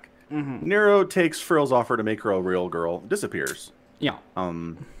off track. Mm-hmm. Nero takes Frill's offer to make her a real girl, disappears. Yeah.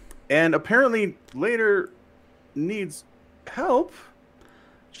 And apparently later needs help.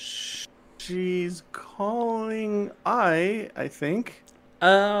 She's calling I think.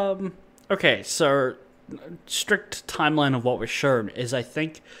 Okay, so strict timeline of what was shown is I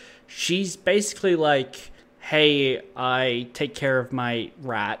think she's basically like, hey, I take care of my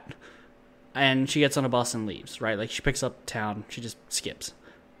rat, and she gets on a bus and leaves, right? Like, she picks up town, she just skips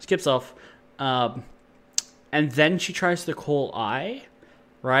off, and then she tries to call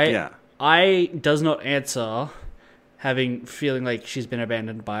right? Yeah. I does not answer feeling like she's been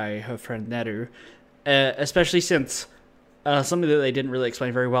abandoned by her friend Neru, especially since something that they didn't really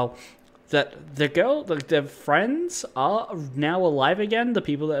explain very well, that the girl, like their friends are now alive again. The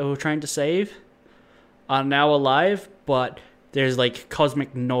people that they were trying to save are now alive, but there's like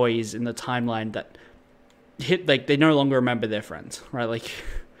cosmic noise in the timeline that hit, like they no longer remember their friends, right? Like,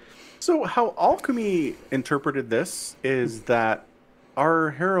 so how Alchemy interpreted this is that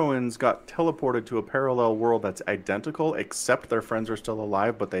our heroines got teleported to a parallel world that's identical, except their friends are still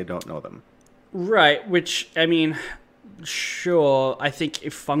alive, but they don't know them. right, which, I mean, sure, I think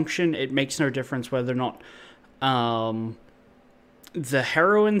if function, it makes no difference whether or not the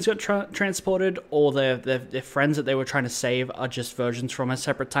heroines got transported or their friends that they were trying to save are just versions from a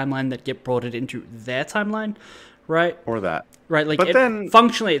separate timeline that get brought into their timeline, right? Or that. Right, like, But then-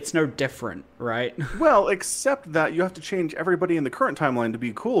 functionally, it's no different, right? Well, except that you have to change everybody in the current timeline to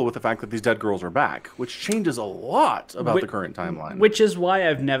be cool with the fact that these dead girls are back, which changes a lot about the current timeline. Which is why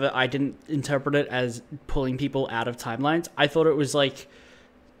I didn't interpret it as pulling people out of timelines. I thought it was like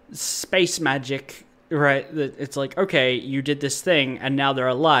space magic, right? That it's like, okay, you did this thing and now they're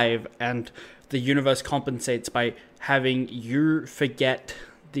alive, and the universe compensates by having you forget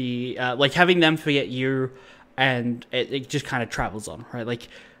having them forget you, and it just kind of travels on, right? Like,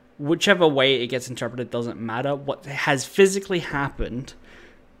 whichever way it gets interpreted doesn't matter. What has physically happened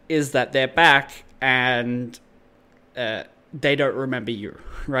is that they're back and they don't remember you,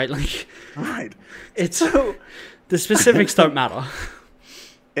 right? Like, Right. it's so the specifics don't matter.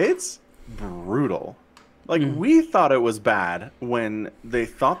 It's brutal. Like, we thought it was bad when they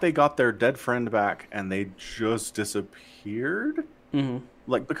thought they got their dead friend back and they just disappeared. Mm-hmm.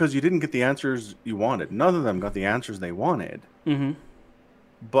 Like, because you didn't get the answers you wanted. None of them got the answers they wanted. Mm-hmm.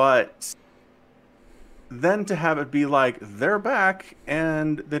 But then to have it be like, they're back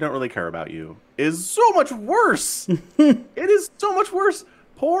and they don't really care about you is so much worse. It is so much worse.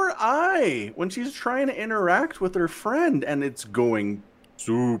 Poor Ai, when she's trying to interact with her friend and it's going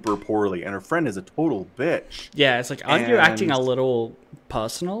super poorly and her friend is a total bitch. Yeah, it's like, aren't you acting a And- little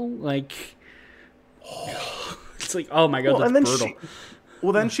personal? Like, it's like, oh my god, Well, that's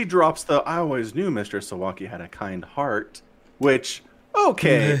brutal. then she drops the, I always knew Mr. Sawaki had a kind heart, which,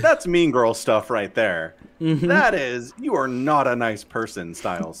 okay, that's mean girl stuff right there. That is, you are not a nice person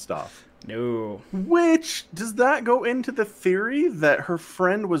style stuff. No. Which, does that go into the theory that her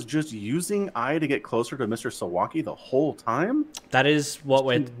friend was just using Ai to get closer to Mr. Sawaki the whole time? That is what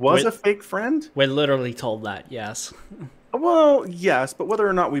Was a fake friend? we're literally told that, yes. Well, yes, but whether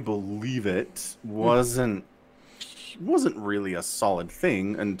or not we believe it wasn't really a solid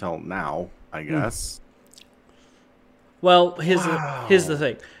thing until now, I guess. Well, here's Wow. the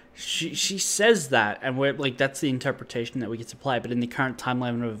thing. She says that, and we're like, that's the interpretation that we get to apply. But in the current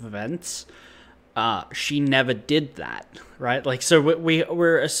timeline of events, she never did that, right? Like, so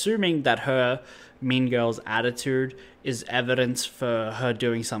we're assuming that her Mean Girl's attitude is evidence for her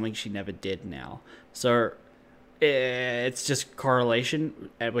doing something she never did now. So it's just correlation,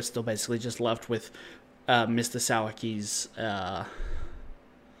 and we're still basically just left with Mr. Sawaki's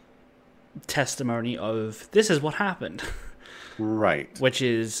testimony of this is what happened. Right. Which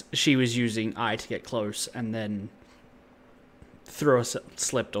is, she was using Ai to get close and then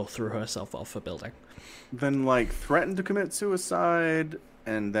slipped or threw herself off a building. Then, like, threatened to commit suicide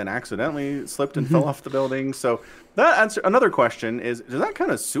and then accidentally slipped and fell off the building. So that answer, another question is that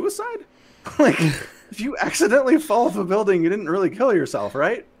kind of suicide? Like, if you accidentally fall off a building, you didn't really kill yourself,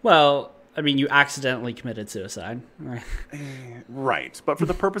 right? Well, I mean, you accidentally committed suicide, right? Right. But for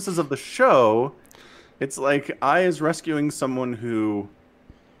the purposes of the show, it's like Ai is rescuing someone who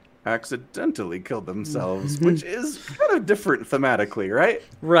accidentally killed themselves, which is kind of different thematically, right?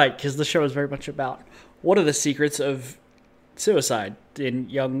 Right, because the show is very much about what are the secrets of suicide in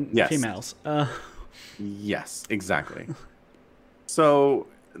young Yes. females. Yes, exactly. So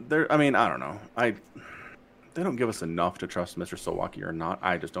there, I mean, I don't know. They don't give us enough to trust Mr. Sawaki or not.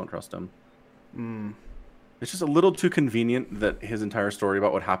 I just don't trust him. It's just a little too convenient that his entire story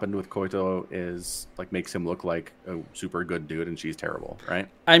about what happened with Koito is like makes him look like a super good dude and she's terrible, right?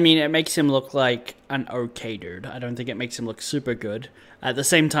 I mean, it makes him look like an okay dude. I don't think it makes him look super good. At the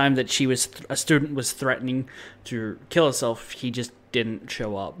same time that a student was threatening to kill herself, he just didn't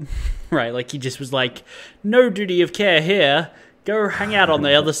show up, right? Like, he just was like, no duty of care here. Go hang out on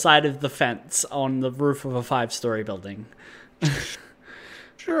the other side of the fence on the roof of a 5-story building.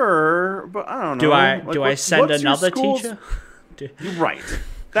 Sure, but I don't know. Do I Like, send what's your another school's- teacher? Right.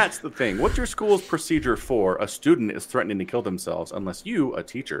 That's the thing. What's your school's procedure for a student is threatening to kill themselves unless you, a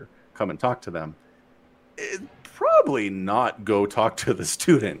teacher, come and talk to them? probably not go talk to the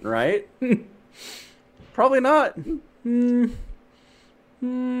student, right? Probably not. I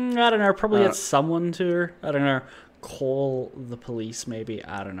don't know. Probably get someone to, I don't know, call the police maybe.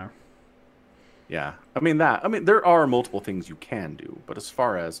 I don't know. Yeah. I mean, there are multiple things you can do, but as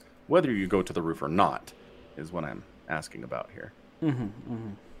far as whether you go to the roof or not is what I'm asking about here.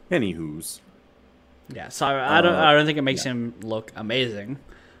 Anywho's. Yeah, so I don't think it makes him look amazing,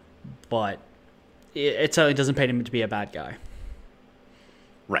 but it certainly doesn't paint him to be a bad guy.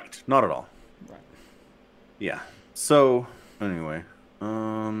 Right. Not at all. Right. Yeah. So anyway,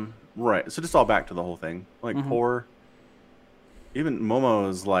 right. So just all back to the whole thing. Like poor. Even Momo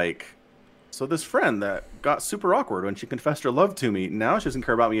is like, so this friend that got super awkward when she confessed her love to me, now she doesn't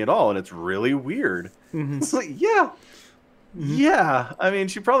care about me at all, and it's really weird. It's like, yeah. Yeah. I mean,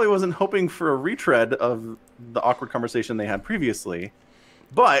 she probably wasn't hoping for a retread of the awkward conversation they had previously.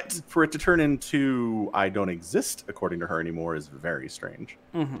 But for it to turn into I don't exist, according to her anymore, is very strange.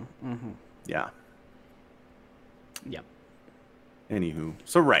 Yeah. Yep. Anywho.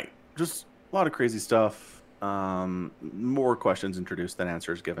 So, right. Just a lot of crazy stuff. More questions introduced than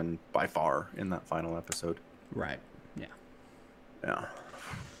answers given by far in that final episode. Right. Yeah. Yeah.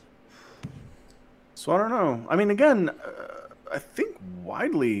 So, I don't know. I mean, again, I think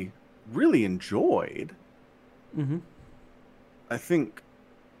widely really enjoyed. I think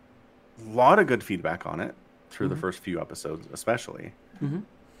a lot of good feedback on it through the first few episodes, especially.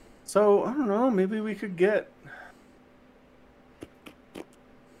 So, I don't know. Maybe we could get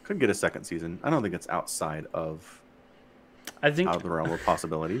a second season. I don't think it's outside of I think out of the realm of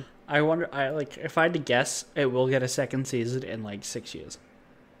possibility. I wonder. If I had to guess, it will get a second season in like 6 years.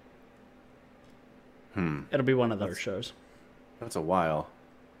 It'll be one of those shows. That's a while.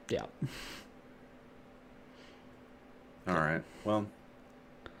 Yeah. All right. Well,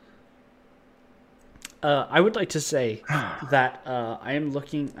 I would like to say that I am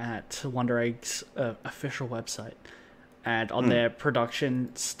looking at Wonder Egg's official website, and on their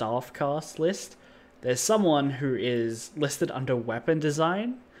production staff cast list, there's someone who is listed under weapon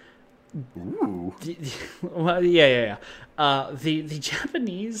design. ooh. Well, yeah. The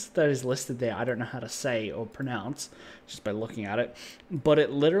Japanese that is listed there, I don't know how to say or pronounce just by looking at it, but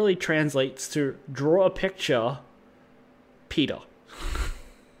it literally translates to draw a picture, Peter.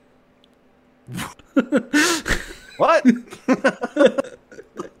 What?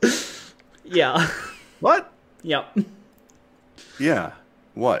 Yeah. What? Yep. Yeah.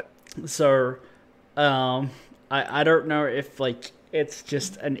 What? So, I don't know if like it's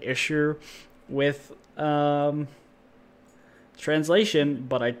just an issue with translation,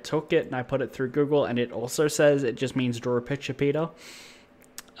 but I took it and I put it through Google, and it also says it just means draw a picture, Peter.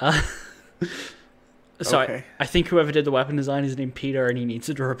 So Okay. I think whoever did the weapon design is named Peter, and he needs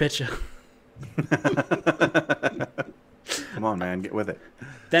to draw a picture. Come on, man, get with it.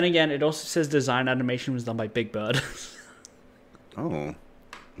 Then again, it also says design animation was done by Big Bird. Oh.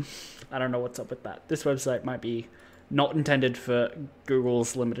 I don't know what's up with that. This website might be not intended for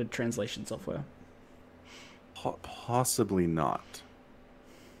Google's limited translation software. Possibly not.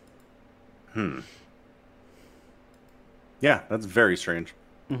 Yeah, that's very strange.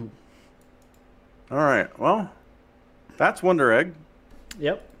 All right. Well, that's Wonder Egg.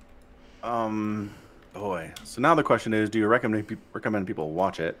 Yep. Boy. So now the question is, do you recommend people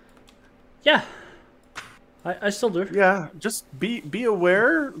watch it? Yeah. I still do. Yeah. Just be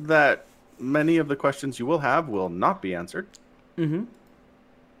aware that many of the questions you will have will not be answered.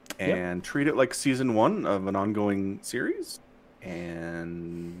 And treat it like season 1 of an ongoing series,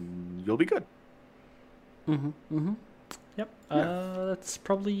 and you'll be good. Yep. That's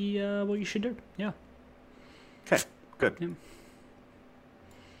probably what you should do. Yeah. Okay. Good. Yeah.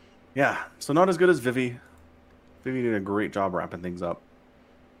 Yeah. So not as good as Vivi. Vivi did a great job wrapping things up.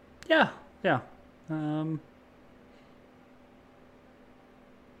 Yeah. Yeah.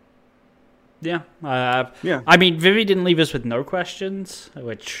 Yeah. Yeah. I mean, Vivi didn't leave us with no questions,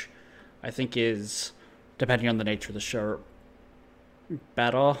 which I think is, depending on the nature of the show,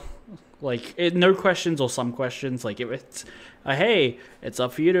 better. Like, no questions or some questions. Like, if it's, hey, it's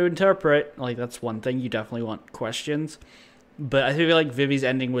up for you to interpret. Like, that's one thing. You definitely want questions. But I feel like Vivi's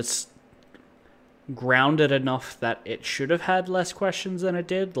ending was grounded enough that it should have had less questions than it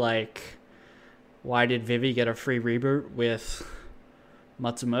did. Like, why did Vivi get a free reboot with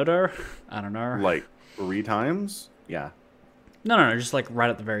Matsumoto? I don't know. Like 3 times? Yeah. No, just like right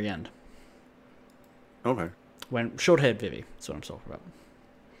at the very end. Okay. When short-haired Vivi, that's what I'm talking about.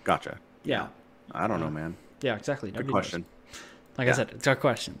 Gotcha. Yeah. I don't know, man. Yeah, exactly. Good Nobody question. knows. Like I said, it's our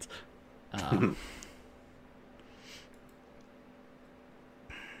questions.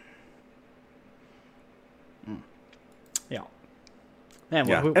 Man,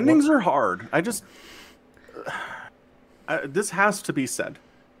 Yeah, endings are hard. This has to be said.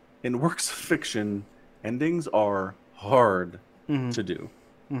 In works of fiction, endings are hard to do.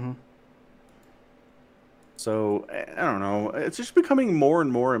 Mm-hmm. So, I don't know. It's just becoming more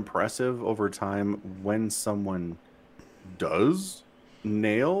and more impressive over time when someone does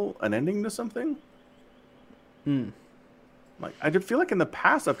nail an ending to something. Like, I did feel like in the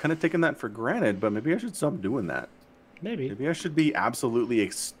past I've kind of taken that for granted, but maybe I should stop doing that. Maybe I should be absolutely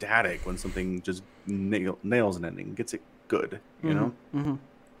ecstatic when something just nails an ending, gets it good, you know? Mm-hmm.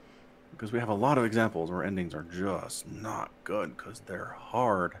 Because we have a lot of examples where endings are just not good because they're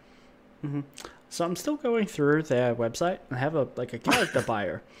hard. Mm-hmm. So I'm still going through their website and have a character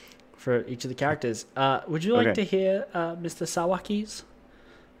bio for each of the characters. Would you like to hear Mr. Sawaki's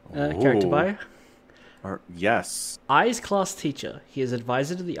character bio? Yes. Ai's class teacher. He is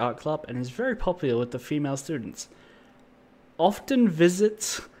advisor to the art club and is very popular with the female students. Often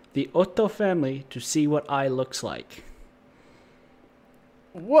visits the Otto family to see what Ai looks like.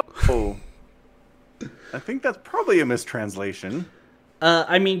 Whoa. I think that's probably a mistranslation.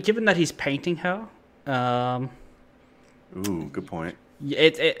 I mean, given that he's painting her. Ooh, good point.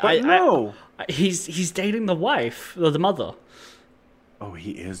 He's dating the wife, or the mother. Oh,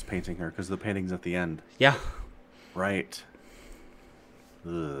 he is painting her because the painting's at the end. Yeah. Right.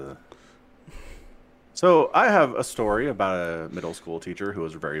 Ugh. So I have a story about a middle school teacher who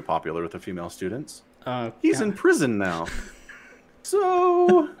was very popular with the female students. He's in prison now.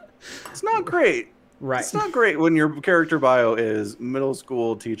 So it's not great. Right. It's not great when your character bio is middle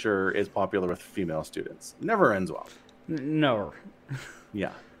school teacher is popular with female students. Never ends well. No.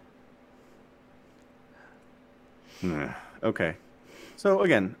 Yeah. Okay. So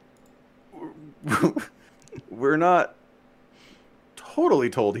again, we're not totally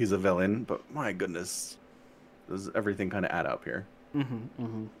told he's a villain, but my goodness, does everything kind of add up here?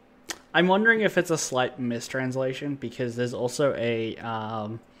 I'm wondering if it's a slight mistranslation because there's also a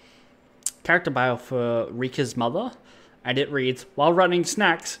character bio for Rika's mother, and it reads, "While running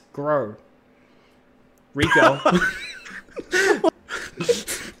snacks, grow." Rico.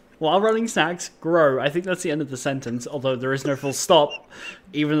 While running snacks, grow. I think that's the end of the sentence, although there is no full stop,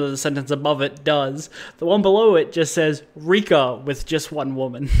 even though the sentence above it does. The one below it just says, Rika with just one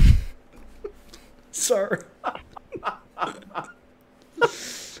woman. So...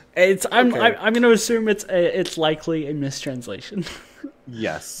 I'm going to assume it's likely a mistranslation.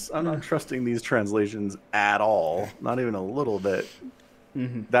 Yes, I'm not trusting these translations at all. Not even a little bit.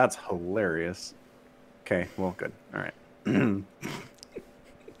 That's hilarious. Okay, well, good. All right.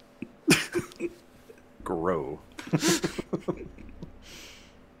 Grow.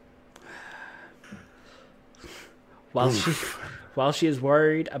 While she is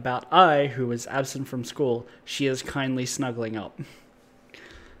worried about Ai, who is absent from school, she is kindly snuggling up.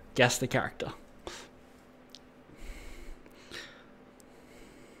 Guess the character.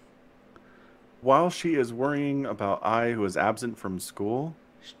 While she is worrying about Ai, who is absent from school.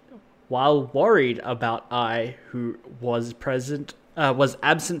 While worried about Ai, who was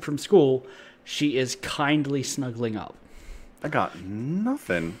absent from school, she is kindly snuggling up. I got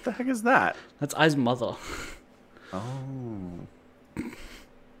nothing. What the heck is that? That's Ai's mother. Oh.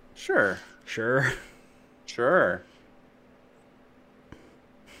 Sure. All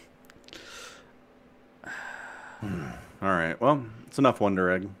right. Well, it's enough Wonder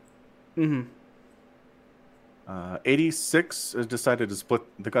Egg. 86 has decided to split.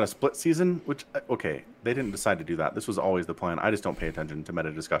 They got a split season, which, okay, they didn't decide to do that. This was always the plan. I just don't pay attention to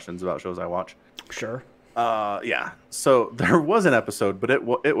meta discussions about shows I watch. Sure. Yeah. So there was an episode, but it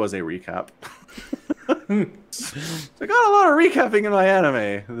was a recap. So I got a lot of recapping in my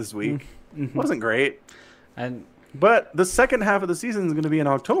anime this week. Wasn't great. But the second half of the season is going to be in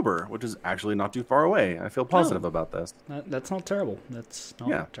October, which is actually not too far away. I feel positive about this. That's not terrible. That's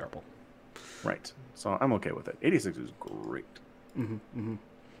not terrible. Right. So I'm okay with it. 86 is great.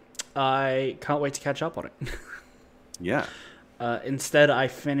 I can't wait to catch up on it. Yeah. Instead, I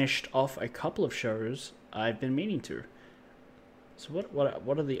finished off a couple of shows I've been meaning to. So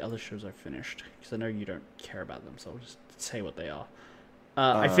what are the other shows I finished? Because I know you don't care about them, so I'll just say what they are.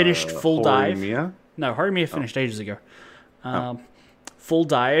 I finished Full Dive. Horimiya? No, Horimiya finished ages ago. Full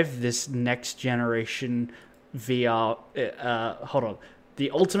Dive, this next generation VR... hold on. The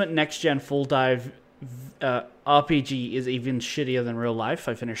ultimate next gen Full Dive RPG is even shittier than real life.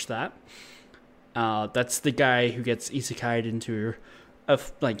 I finished that. That's the guy who gets isekai'd into...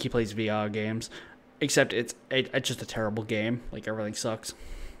 he plays VR games. Except it's just a terrible game. Like, everything sucks.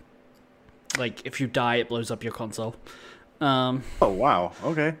 Like, if you die, it blows up your console. Oh, wow.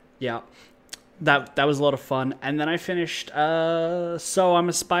 Okay. Yeah. that was a lot of fun. And then I finished So I'm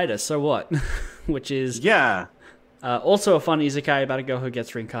a Spider, So What? Which is Yeah. also a fun isekai about a girl who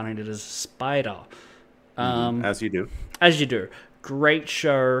gets reincarnated as a spider. As you do. As you do. Great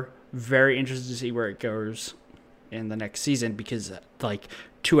show. Very interested to see where it goes in the next season, because like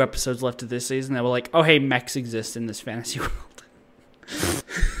 2 episodes left of this season, they were like, oh hey, mechs exist in this fantasy world.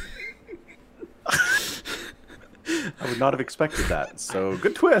 I would not have expected that. So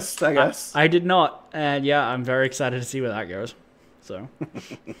good twist, I guess. I did not, and yeah, I'm very excited to see where that goes. So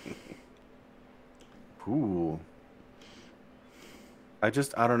Ooh. I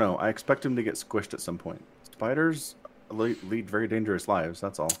don't know. I expect him to get squished at some point. Spiders lead very dangerous lives,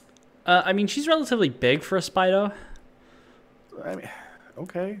 that's all. I mean, she's relatively big for a spider. I mean,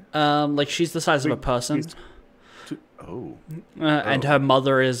 okay. Like she's the size of a person. And her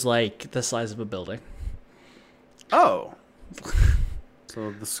mother is like the size of a building. Oh.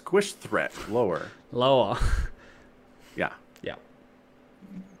 So the squish threat, lower. Lower. Yeah. Yeah.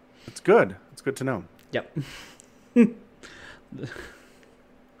 It's good. It's good to know. Yep. Whew.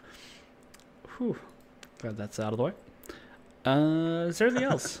 Glad that's out of the way. Is there anything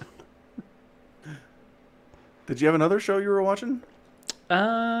else? Did you have another show you were watching?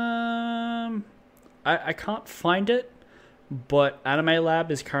 I can't find it, but Anime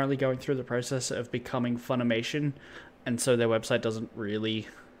Lab is currently going through the process of becoming Funimation, and so their website doesn't really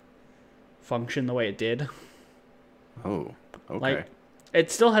function the way it did. Oh, okay. Like,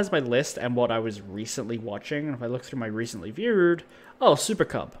 it still has my list and what I was recently watching, and if I look through my recently viewed, Super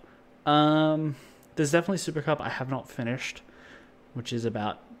Cub. There's definitely Super Cub I have not finished, which is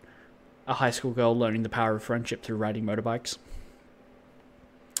about a high school girl learning the power of friendship through riding motorbikes.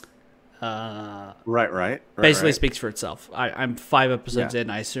 Right. Basically speaks for itself. I'm 5 episodes in.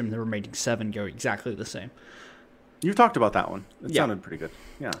 I assume the remaining 7 go exactly the same. You've talked about that one. It sounded pretty good.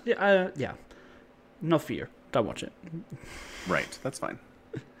 Yeah. Yeah. No fear. Don't watch it. Right. That's fine.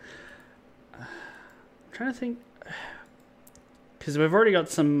 I'm trying to think. Because we've already got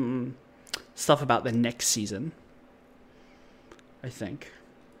some stuff about the next season, I think.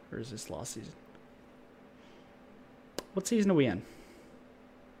 Or is this last season? What season are we in?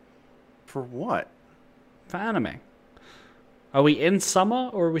 For what? For anime. Are we in summer,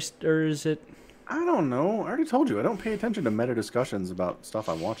 or is it? I don't know. I already told you. I don't pay attention to meta discussions about stuff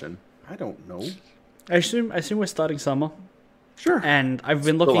I'm watching. I don't know. I assume we're starting summer. Sure. And I've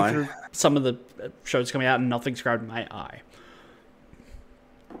been looking through some of the shows coming out, and nothing's grabbed my eye.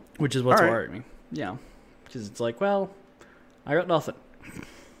 Which is what's worrying me. Yeah. Because it's like, well, I got nothing.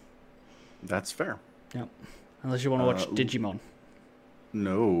 That's fair. Yep. Unless you want to watch Digimon.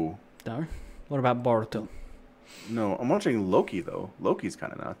 No. No? What about Boruto? No, I'm watching Loki, though. Loki's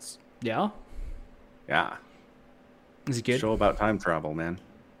kind of nuts. Yeah? Yeah. Is it good? Show about time travel, man.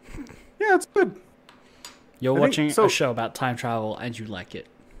 Yeah, it's good. You're watching a show about time travel and you like it?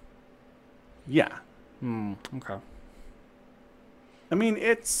 Yeah. Okay. I mean,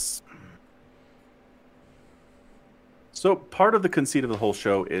 it's... So part of the conceit of the whole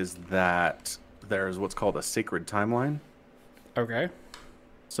show is that there's what's called a sacred timeline. Okay.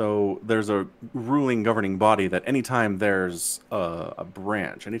 So there's a ruling governing body that anytime there's a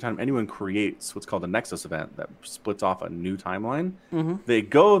branch, anytime anyone creates what's called a Nexus event that splits off a new timeline, they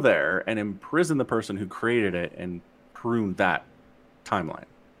go there and imprison the person who created it and prune that timeline.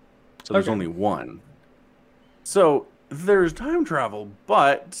 So there's only one. So there's time travel,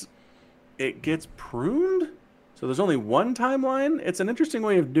 but it gets pruned. So there's only one timeline. It's an interesting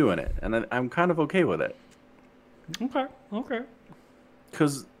way of doing it, and I'm kind of okay with it. Okay.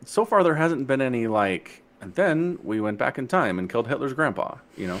 Because so far there hasn't been any like, and then we went back in time and killed Hitler's grandpa,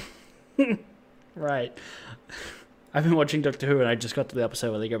 you know? Right. I've been watching Doctor Who, and I just got to the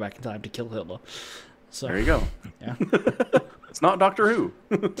episode where they go back in time to kill Hitler. So there you go. Yeah. It's not Doctor Who.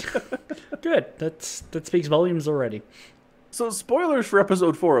 Good. That speaks volumes already. So spoilers for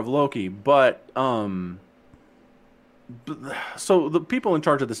episode 4 of Loki, but so the people in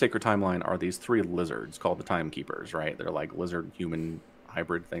charge of the sacred timeline are these 3 lizards called the Timekeepers, right? They're like lizard-human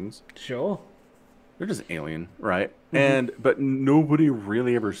hybrid things. Sure. They're just alien, right? But nobody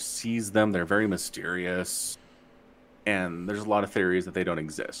really ever sees them. They're very mysterious, and there's a lot of theories that they don't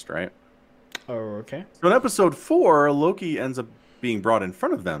exist, right? Oh, okay. So in episode 4, Loki ends up being brought in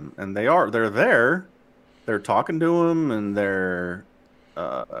front of them, and they're there. They're talking to him, and they're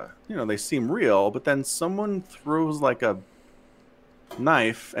they seem real, but then someone throws like a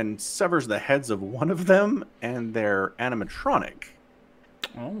knife and severs the heads of one of them, and they're animatronic.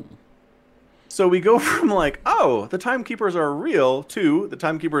 Oh. So we go from like, oh, the Timekeepers are real, to the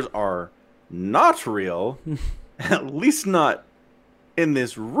Timekeepers are not real, at least not in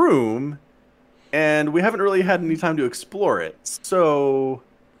this room, and we haven't really had any time to explore it. So,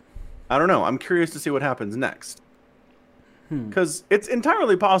 I don't know. I'm curious to see what happens next. Because it's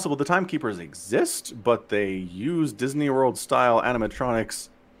entirely possible the Timekeepers exist, but they use Disney World-style animatronics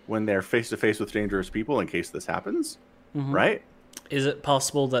when they're face-to-face with dangerous people in case this happens, right? Is it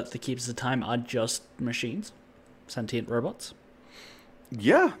possible that the Keepers of Time are just machines? Sentient robots?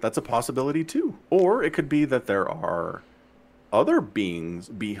 Yeah, that's a possibility too. Or it could be that there are other beings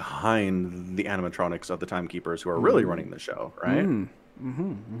behind the animatronics of the Timekeepers who are really running the show, right?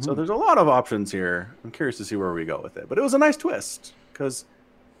 So there's a lot of options here. I'm curious to see where we go with it. But it was a nice twist because,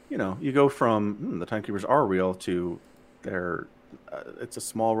 you know, you go from the Timekeepers are real to they're it's a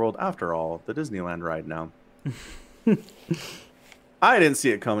small world after all, the Disneyland ride now. I didn't see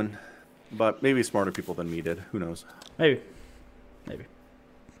it coming, but maybe smarter people than me did. Who knows? Maybe.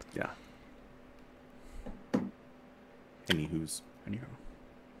 Yeah. Anywho's. Anyhow.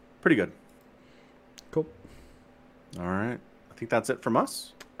 Pretty good. Cool. All right. I think that's it from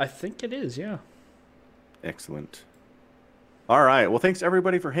us. I think it is, yeah. Excellent. All right. Well, thanks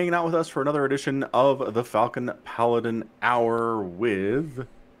everybody for hanging out with us for another edition of the Falcon Paladin Hour with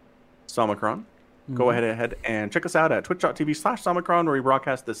Somicron. Go ahead and check us out at twitch.tv/Somicron, where we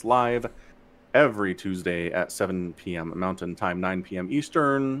broadcast this live every Tuesday at 7 p.m. Mountain Time, 9 p.m.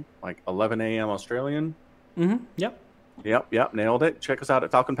 Eastern, like 11 a.m. Australian. Yep. Yep, nailed it. Check us out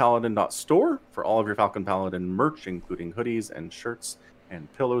at falconpaladin.store for all of your Falcon Paladin merch, including hoodies and shirts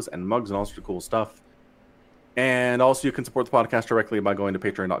and pillows and mugs and all sorts of cool stuff. And also you can support the podcast directly by going to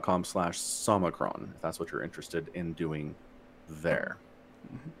patreon.com/Somicron if that's what you're interested in doing there.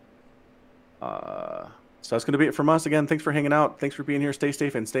 So that's going to be it from us. Again, thanks for hanging out. Thanks for being here. Stay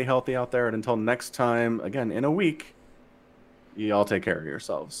safe and stay healthy out there. And until next time, again, in a week, y'all take care of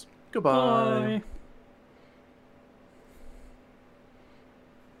yourselves. Goodbye. Bye.